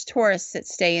 but there's tourists that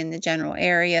stay in the general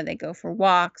area. They go for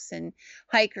walks, and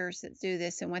hikers that do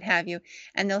this and what have you,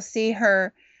 and they'll see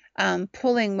her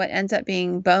pulling what ends up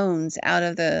being bones out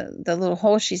of the little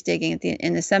hole she's digging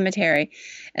in the cemetery.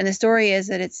 And the story is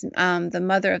that it's the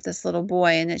mother of this little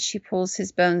boy, and that she pulls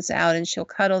his bones out and she'll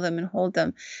cuddle them and hold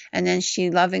them, and then she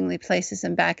lovingly places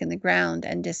them back in the ground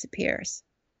and disappears.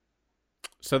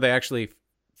 So they actually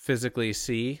physically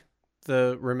see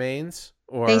the remains,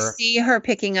 or they see her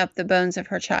picking up the bones of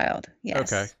her child.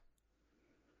 Yes. Okay.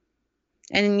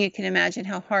 And you can imagine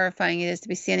how horrifying it is to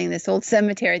be standing in this old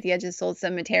cemetery, at the edge of this old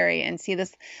cemetery, and see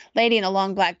this lady in a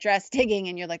long black dress digging,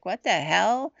 and you're like, what the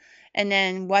hell? And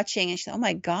then watching, and she's, oh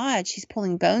my God, she's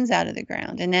pulling bones out of the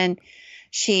ground. And then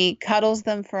she cuddles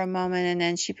them for a moment, and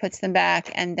then she puts them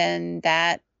back, and then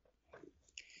that.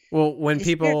 Well, when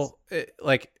people,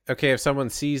 okay, if someone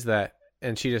sees that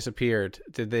and she disappeared,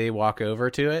 did they walk over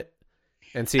to it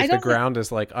and see if the ground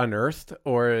is like unearthed,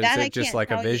 or is it just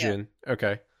like a vision?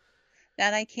 Okay.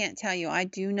 That I can't tell you. I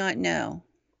do not know.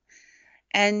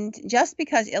 And just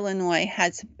because Illinois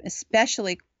has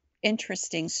especially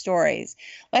interesting stories,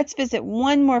 let's visit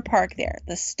one more park there,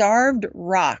 the Starved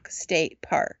Rock State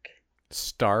Park.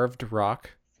 Starved Rock?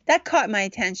 That caught my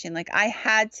attention. Like, I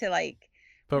had to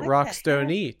But rocks don't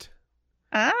eat.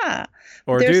 Ah.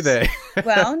 Or do they?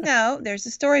 Well, no, there's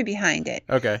a story behind it.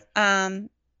 Okay.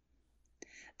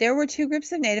 There were two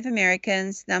groups of Native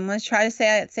Americans. I'm going to try to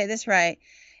say this right.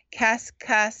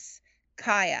 Kaskaskia.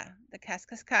 The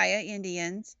Kaskaskia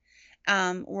Indians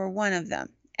were one of them.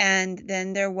 And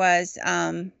then there was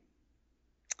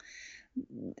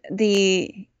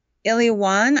the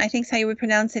Iliwan, I think is how you would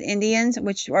pronounce it, Indians,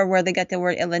 or where they got the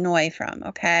word Illinois from,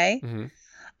 okay?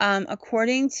 Mm-hmm.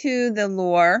 According to the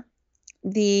lore,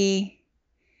 the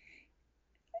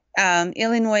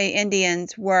Illinois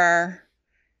Indians were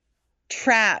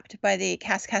trapped by the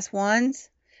Kaskaswans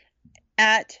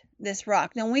at this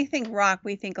rock. Now, when we think rock,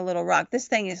 we think a little rock. This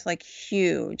thing is like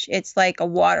huge. It's like a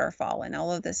waterfall and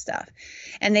all of this stuff.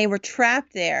 And they were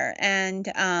trapped there.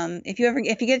 And if you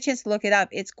get a chance to look it up,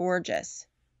 it's gorgeous.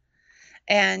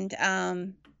 And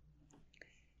so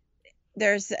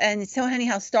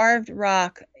anyhow, Starved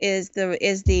Rock is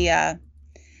the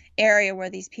area where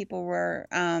these people were.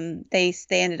 They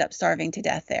ended up starving to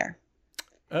death there.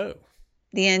 Oh.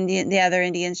 The other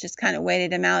Indians just kind of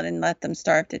waited them out and let them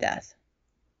starve to death.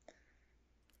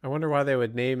 I wonder why they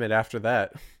would name it after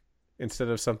that instead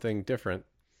of something different.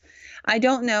 I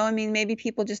don't know. I mean, maybe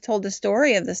people just told the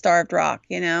story of the Starved Rock,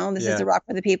 This is the rock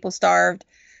where the people starved,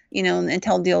 and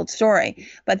tell the old story.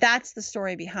 But that's the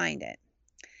story behind it.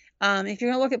 If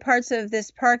you're going to look at parts of this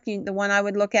park, the one I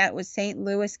would look at was St.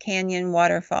 Louis Canyon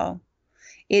Waterfall.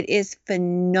 It is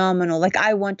phenomenal. Like,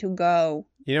 I want to go.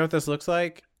 You know what this looks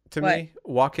like to me?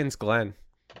 Watkins Glen.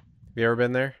 Have you ever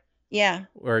been there? Yeah.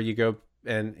 Where you go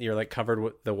and you're like covered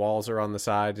with the walls are on the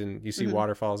side and you see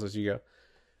waterfalls as you go.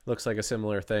 Looks like a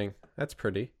similar thing. That's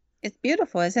pretty. It's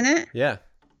beautiful, isn't it? Yeah.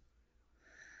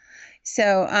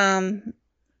 So,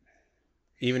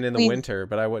 even in the winter,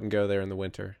 but I wouldn't go there in the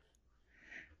winter.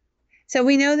 So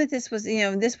we know that this was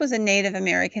a Native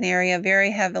American area,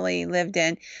 very heavily lived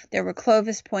in. There were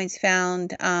Clovis points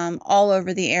found all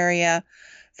over the area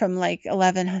from like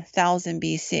 11,000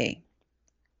 BC.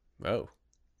 Oh.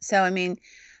 So, I mean,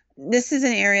 this is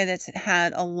an area that's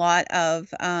had a lot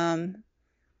of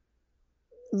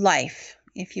life,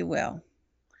 if you will.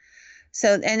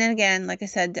 So, and then again, like I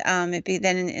said, it'd be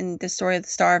then in the story of the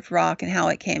Starved Rock and how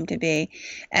it came to be.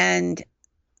 And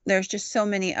there's just so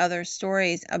many other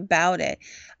stories about it.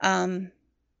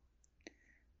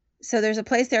 So there's a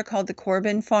place there called the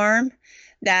Corbin Farm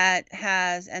that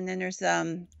has, and then there's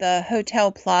the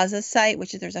Hotel Plaza site,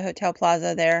 which is, there's a Hotel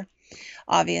Plaza there,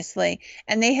 obviously,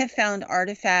 and they have found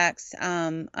artifacts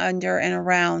under and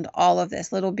around all of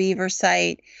this. Little Beaver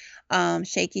site,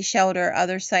 Shaky Shelter,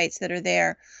 other sites that are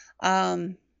there.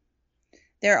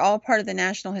 They're all part of the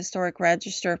National Historic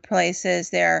Register of Places.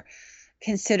 They're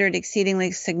considered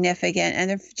exceedingly significant, and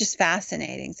they're just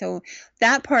fascinating. So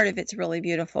that part of it's really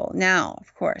beautiful. Now,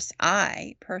 of course,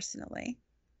 I personally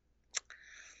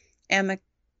am a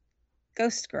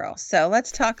ghost girl. So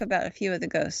let's talk about a few of the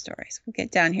ghost stories. We'll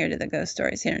get down here to the ghost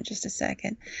stories here in just a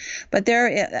second. But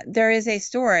there is a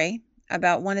story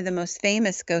about one of the most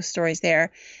famous ghost stories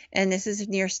there, and this is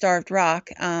near Starved Rock.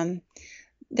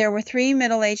 There were three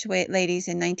middle-aged ladies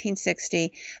in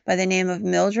 1960 by the name of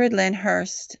Mildred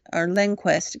Lindquist,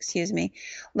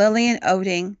 Lillian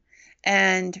Oding,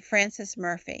 and Frances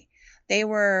Murphy. They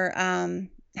were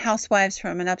housewives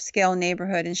from an upscale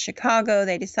neighborhood in Chicago.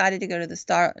 They decided to go to the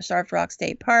Starved Rock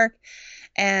State Park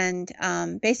and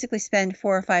basically spend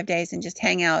 4 or 5 days and just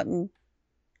hang out and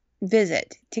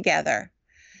visit together.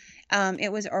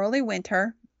 It was early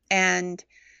winter, and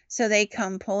so they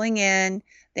come pulling in.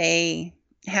 They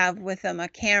have with them a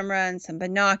camera and some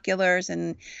binoculars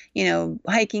and,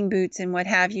 hiking boots and what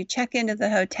have you, check into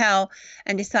the hotel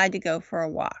and decide to go for a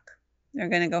walk. They're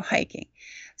going to go hiking.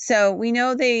 So we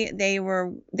know they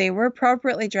were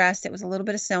appropriately dressed. It was a little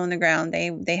bit of snow on the ground.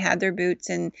 They had their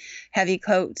boots and heavy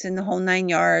coats and the whole 9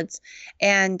 yards,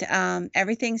 and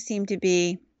everything seemed to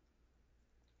be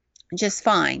just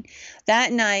fine.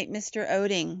 That night, Mr.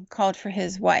 Oding called for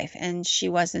his wife, and she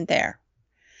wasn't there.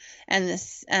 And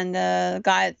the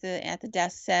guy at the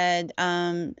desk said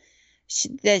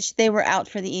that they were out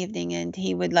for the evening, and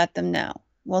he would let them know.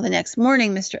 Well, the next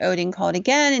morning, Mr. Oding called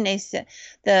again, and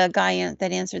the guy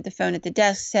that answered the phone at the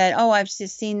desk said, "Oh, I've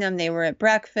just seen them. They were at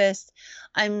breakfast.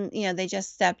 They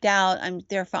just stepped out.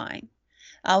 They're fine.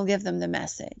 I'll give them the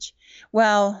message."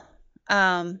 Well,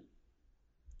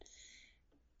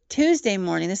 Tuesday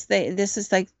morning, this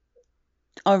is like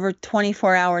over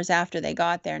 24 hours after they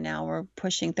got there. Now we're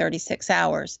pushing 36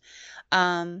 hours.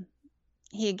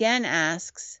 He again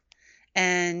asks,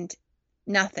 and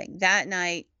nothing. That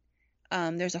night,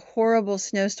 there's a horrible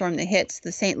snowstorm that hits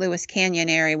the St. Louis Canyon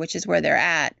area, which is where they're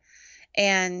at.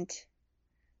 And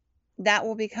that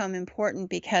will become important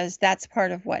because that's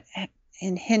part of what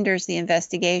hinders the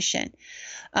investigation.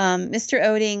 Mr.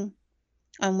 Oding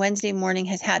on Wednesday morning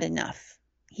has had enough.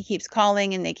 He keeps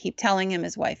calling and they keep telling him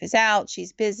his wife is out,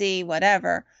 she's busy,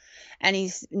 whatever, and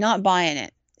he's not buying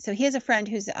it. So he has a friend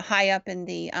who's high up in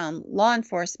the law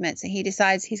enforcement, so he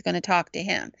decides he's going to talk to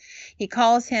him. He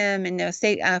calls him, and the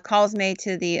state calls made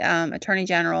to the attorney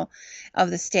general of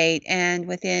the state, and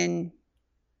within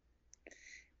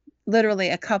literally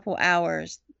a couple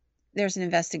hours, there's an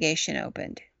investigation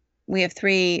opened. We have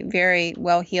 3 very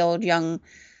well-heeled young,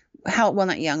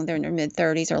 not young, they're in their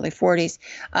mid-30s, early 40s,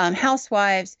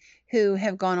 housewives who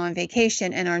have gone on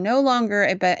vacation and are no longer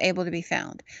able to be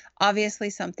found.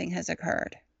 Obviously, something has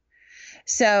occurred.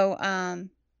 So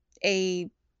a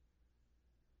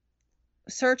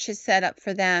search is set up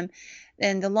for them.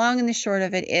 And the long and the short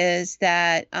of it is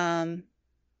that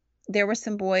there were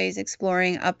some boys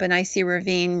exploring up an icy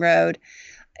ravine road,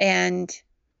 and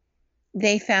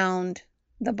they found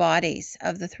the bodies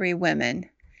of the 3 women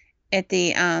at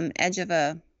the edge of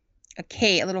a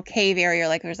cave, a little cave area,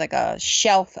 like there's like a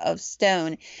shelf of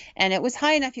stone, and it was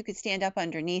high enough you could stand up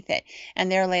underneath it,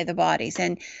 and there lay the bodies.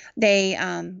 And they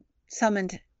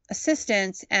summoned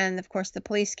assistance, and of course the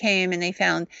police came, and they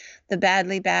found the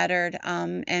badly battered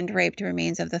and raped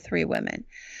remains of the 3 women.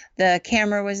 The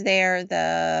camera was there,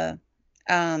 the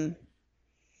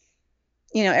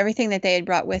everything that they had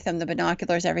brought with them, the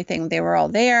binoculars, everything, they were all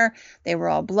there. They were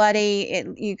all bloody.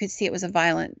 You could see it was a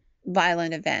violent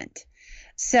event.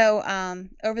 So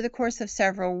over the course of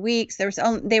several weeks,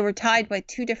 they were tied by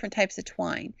 2 different types of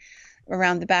twine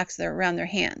around the backs of around their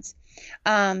hands.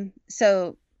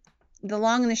 So the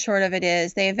long and the short of it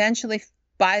is they eventually,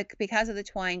 because of the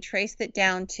twine, traced it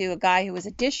down to a guy who was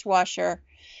a dishwasher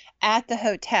at the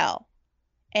hotel.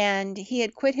 And he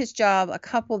had quit his job a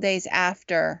couple days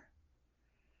after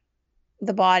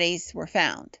the bodies were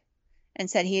found, and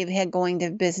said he had going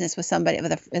to business with somebody,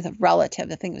 with a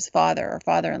relative. I think it was father or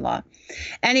father-in-law.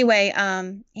 Anyway,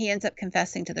 he ends up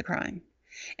confessing to the crime.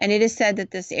 And it is said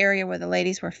that this area where the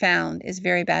ladies were found is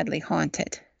very badly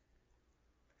haunted.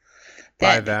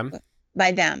 By them?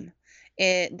 By them.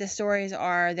 The stories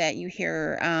are that you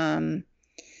hear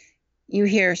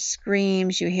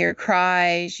screams, you hear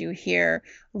cries, you hear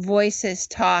voices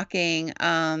talking,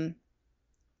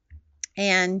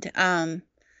 and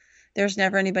There's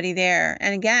never anybody there.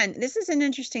 And again, this is an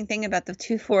interesting thing about the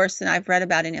two forests that I've read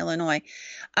about in Illinois.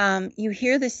 You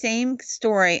hear the same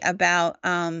story about,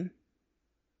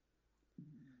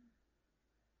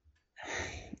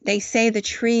 they say the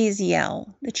trees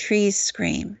yell, the trees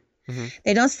scream. Mm-hmm.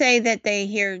 They don't say that they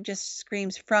hear just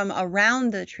screams from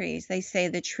around the trees. They say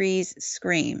the trees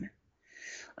scream.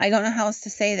 I don't know how else to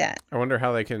say that. I wonder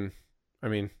how they can, I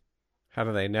mean, how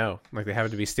do they know? Like they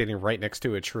have to be standing right next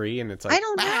to a tree and it's like, I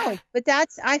don't know, but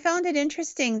I found it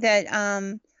interesting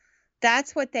that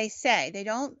that's what they say.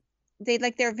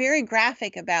 They're very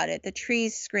graphic about it. The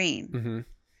trees scream. mm-hmm.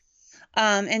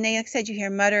 And they, like I said, you hear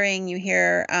muttering, you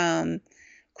hear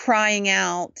crying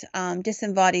out,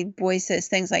 disembodied voices,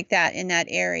 things like that in that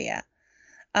area.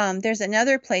 There's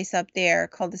another place up there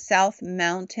called the South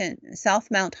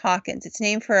Mount Hawkins. It's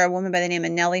named for a woman by the name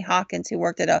of Nellie Hawkins, who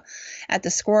worked at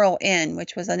the Squirrel Inn,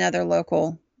 which was another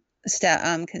local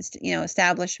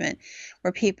establishment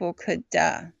where people could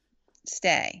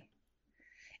stay.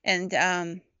 And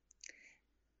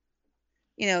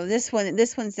this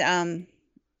one's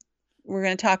we're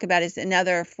going to talk about is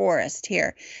another forest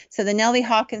here. So the Nellie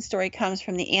Hawkins story comes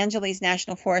from the Angeles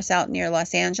National Forest out near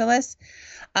Los Angeles.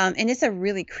 And it's a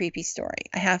really creepy story,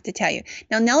 I have to tell you.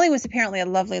 Now, Nellie was apparently a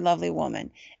lovely, lovely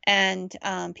woman, and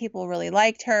people really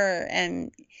liked her,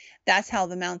 and that's how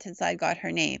the mountainside got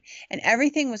her name. And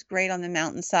everything was great on the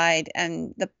mountainside,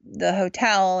 and the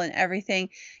hotel and everything,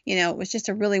 it was just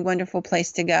a really wonderful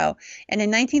place to go. And in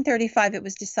 1935, it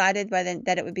was decided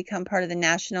that it would become part of the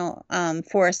National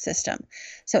Forest System.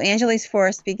 So Angeles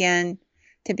Forest began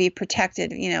to be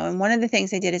protected, and one of the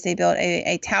things they did is they built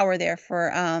a tower there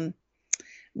for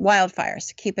wildfires,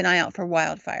 to keep an eye out for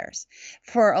wildfires.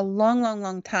 For a long, long,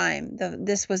 long time,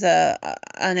 this was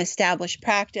an established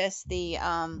practice. The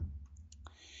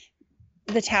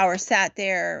tower sat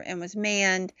there and was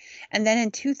manned. And then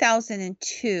in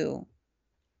 2002,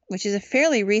 which is a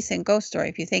fairly recent ghost story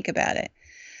if you think about it,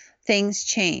 things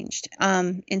changed.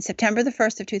 In September the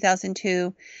 1st of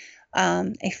 2002,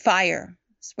 a fire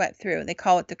swept through. They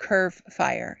call it the Curve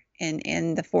Fire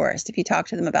in the forest. If you talk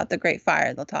to them about the Great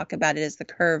Fire, they'll talk about it as the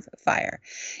Curve Fire.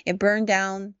 It burned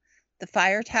down the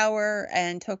fire tower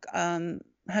and took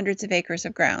hundreds of acres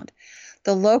of ground.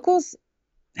 The locals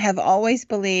have always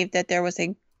believed that there was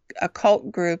a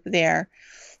cult group there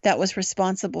that was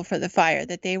responsible for the fire,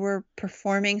 that they were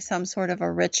performing some sort of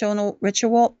a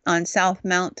ritual on South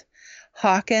Mount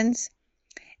Hawkins,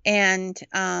 and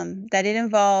that it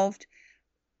involved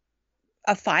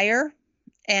a fire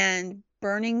and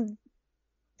burning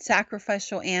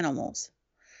sacrificial animals.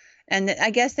 And that I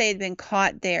guess they had been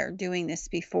caught there doing this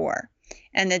before,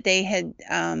 and that they had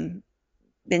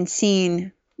been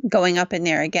seen going up in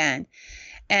there again.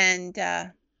 And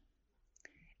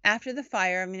after the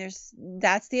fire, I mean,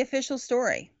 that's the official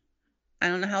story. I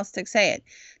don't know how else to say it.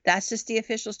 That's just the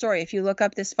official story. If you look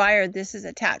up this fire, this is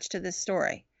attached to this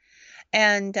story.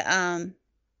 And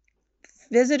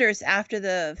visitors, after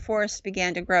the forest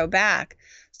began to grow back,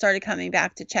 started coming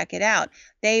back to check it out.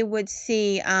 They would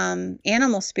see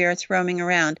animal spirits roaming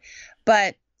around,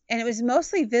 and it was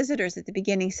mostly visitors at the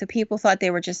beginning, so people thought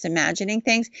they were just imagining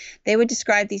things. They would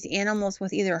describe these animals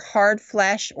with either hard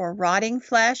flesh or rotting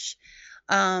flesh,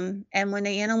 and when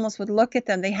the animals would look at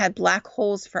them, they had black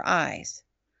holes for eyes.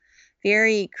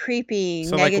 Very creepy,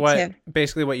 so negative. Like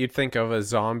basically what you'd think of a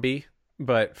zombie,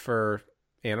 but for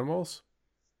animals?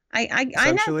 I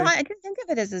didn't think of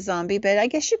it as a zombie, but I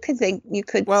guess you could see it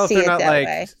that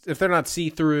way. If they're not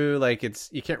see-through, like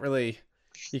you can't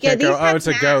go, oh, it's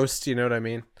a ghost, you know what I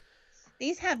mean?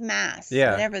 These have masks,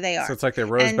 yeah, whatever they are. So it's like they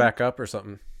rose back up or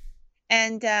something.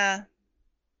 And at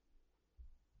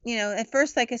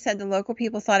first, like I said, the local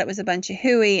people thought it was a bunch of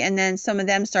hooey, and then some of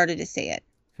them started to see it.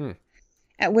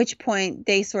 At which point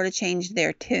they sort of changed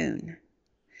their tune.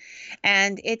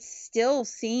 And it's still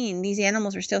seen. These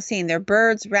animals are still seen. They're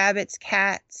birds, rabbits,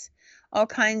 cats, all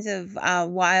kinds of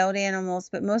wild animals,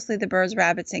 but mostly the birds,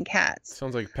 rabbits, and cats.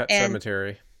 Sounds like Pet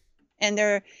Cemetery. And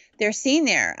they're seen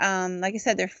there. Like I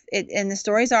said, and the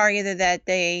stories are either that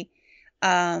they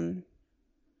are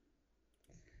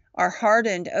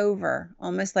hardened over,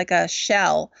 almost like a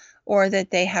shell, or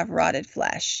that they have rotted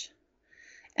flesh.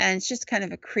 And it's just kind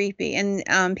of a creepy.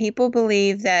 And people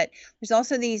believe that there's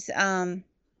also these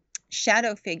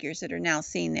shadow figures that are now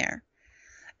seen there.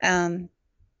 And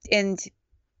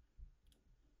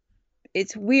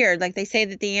it's weird. Like they say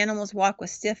that the animals walk with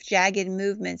stiff, jagged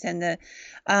movements, and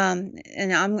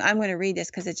and I'm going to read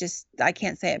this because I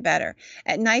can't say it better.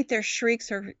 At night, their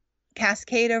shrieks are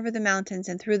cascade over the mountains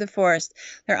and through the forest.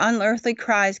 Their unearthly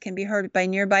cries can be heard by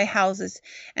nearby houses,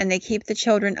 and they keep the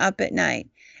children up at night.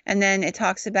 And then it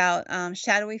talks about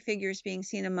shadowy figures being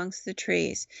seen amongst the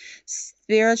trees.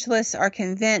 Spiritualists are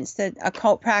convinced that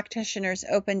occult practitioners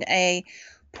opened a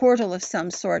portal of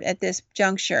some sort at this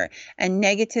juncture, and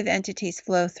negative entities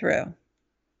flow through.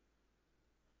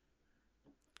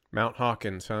 Mount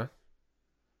Hawkins, huh?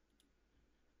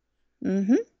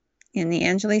 Mm-hmm. In the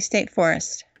Angeles State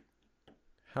Forest.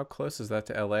 How close is that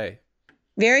to LA?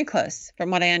 Very close,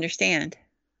 from what I understand.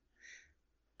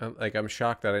 I'm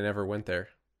shocked that I never went there.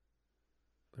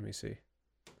 Let me see.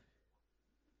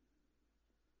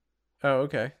 Oh,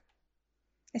 okay.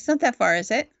 It's not that far,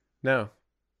 is it? No.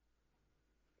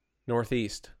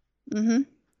 Northeast. Mm-hmm.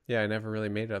 Yeah, I never really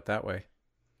made it up that way.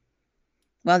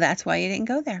 Well, that's why you didn't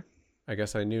go there. I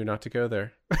guess I knew not to go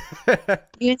there.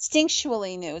 You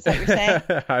instinctually knew, is that what you're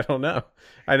saying? I don't know.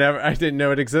 I didn't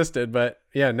know it existed, but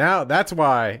yeah, now that's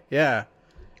why. Yeah.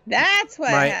 That's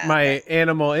what my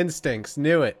animal instincts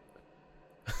knew it.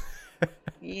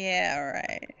 Yeah,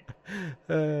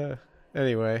 right.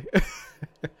 Anyway.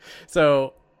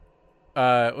 So,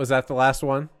 was that the last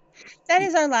one? That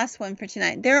is our last one for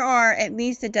tonight. There are at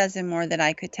least a dozen more that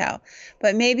I could tell.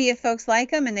 But maybe if folks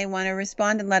like them and they want to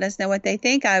respond and let us know what they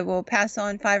think, I will pass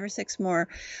on 5 or 6 more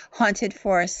haunted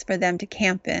forests for them to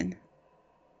camp in.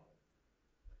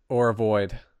 Or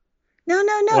avoid. No.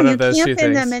 One You of those two camp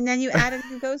in them things. and then you add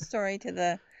a ghost story to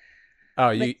the... Oh,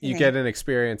 you get an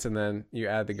experience and then you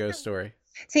add the ghost story.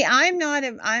 See, I'm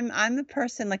a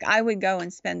person, like, I would go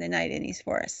and spend the night in these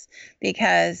forests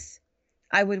because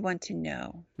I would want to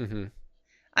know. Mm-hmm.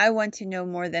 I want to know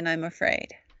more than I'm afraid.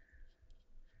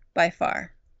 By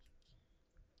far.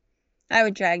 I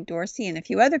would drag Dorsey and a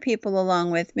few other people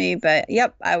along with me, but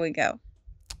yep, I would go.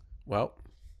 Well,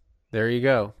 there you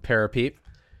go, Parapeep.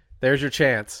 There's your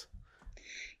chance.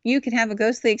 You can have a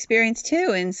ghostly experience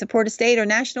too and support a state or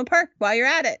national park while you're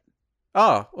at it.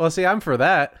 Oh, well, see, I'm for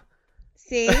that.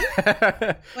 See?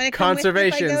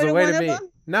 Conservation is the way to be.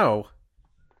 No.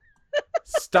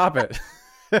 Stop it.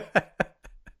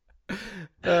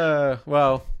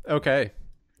 Well, okay.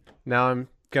 Now I'm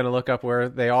going to look up where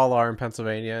they all are in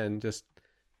Pennsylvania and just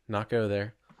not go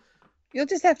there. You'll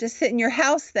just have to sit in your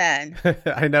house then.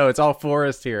 I know, it's all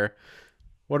forest here.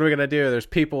 What are we going to do? There's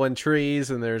people in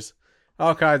trees and there's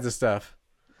all kinds of stuff.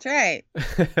 That's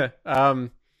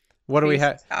right. What do we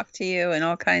have? Talk to you and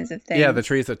all kinds of things. Yeah, the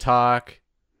trees that talk.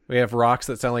 We have rocks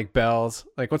that sound like bells.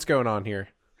 Like, what's going on here?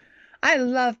 I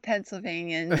love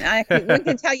Pennsylvania. And we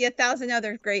can tell you 1,000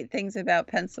 other great things about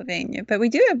Pennsylvania, but we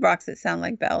do have rocks that sound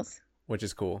like bells. Which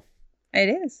is cool. It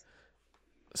is.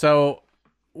 So,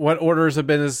 what orders of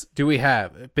business do we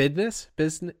have? Business?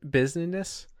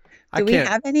 Business? Do we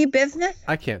have any business?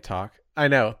 I can't talk. I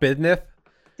know. Business?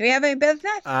 Do we have any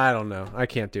business? I don't know. I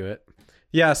can't do it.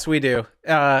 Yes, we do.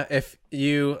 If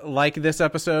you like this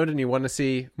episode and you want to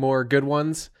see more good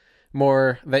ones,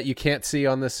 more that you can't see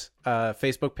on this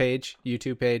Facebook page,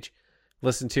 YouTube page,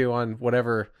 listen to on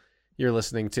whatever you're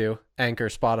listening to, Anchor,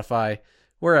 Spotify,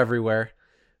 we're everywhere.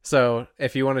 So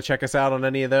if you want to check us out on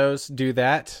any of those, do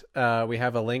that. We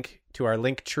have a link to our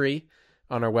link tree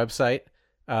on our website.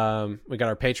 We got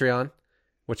our Patreon,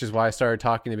 which is why I started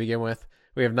talking to begin with.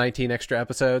 We have 19 extra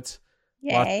episodes.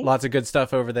 Yay. Lots of good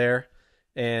stuff over there.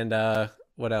 And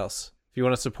what else? If you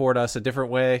want to support us a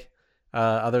different way,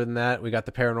 other than that, we got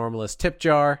the Paranormalist tip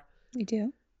jar. We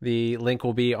do. The link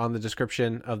will be on the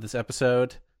description of this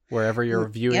episode, wherever you're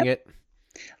viewing it.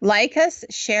 Like us,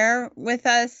 share with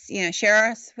us,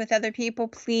 share us with other people,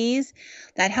 please.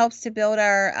 That helps to build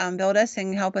us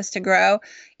and help us to grow.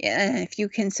 And if you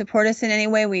can support us in any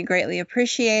way, we greatly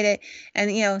appreciate it.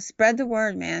 And, spread the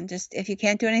word, man. Just if you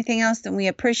can't do anything else, then we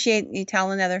appreciate you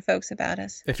telling other folks about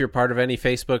us. If you're part of any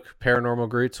Facebook paranormal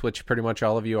groups, which pretty much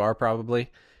all of you are probably,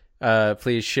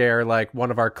 please share like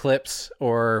one of our clips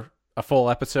or a full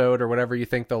episode or whatever you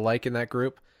think they'll like in that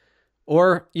group.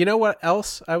 Or, you know what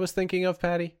else I was thinking of,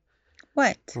 Patty?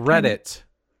 What? Reddit.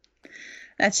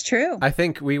 That's true. I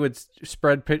think we would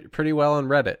spread pretty well on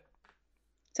Reddit.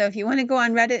 So if you want to go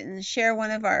on Reddit and share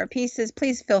one of our pieces,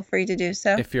 please feel free to do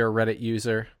so. If you're a Reddit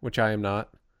user, which I am not.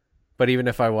 But even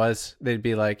if I was, they'd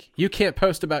be like, you can't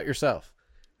post about yourself.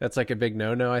 That's like a big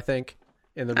no-no, I think,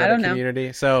 in the Reddit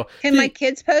community. So can my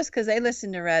kids post? Because they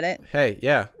listen to Reddit. Hey,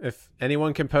 yeah. If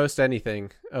anyone can post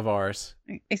anything of ours.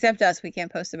 Except us, we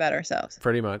can't post about ourselves.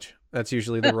 Pretty much. That's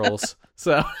usually the rules.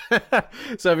 So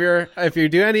if you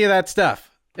do any of that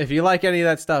stuff, if you like any of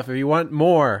that stuff, if you want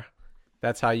more,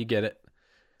 that's how you get it.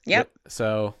 Yep.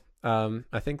 So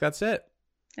I think that's it.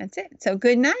 That's it. So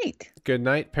good night. Good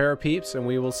night, Parapeeps, and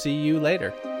we will see you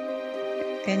later.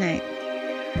 Good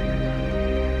night.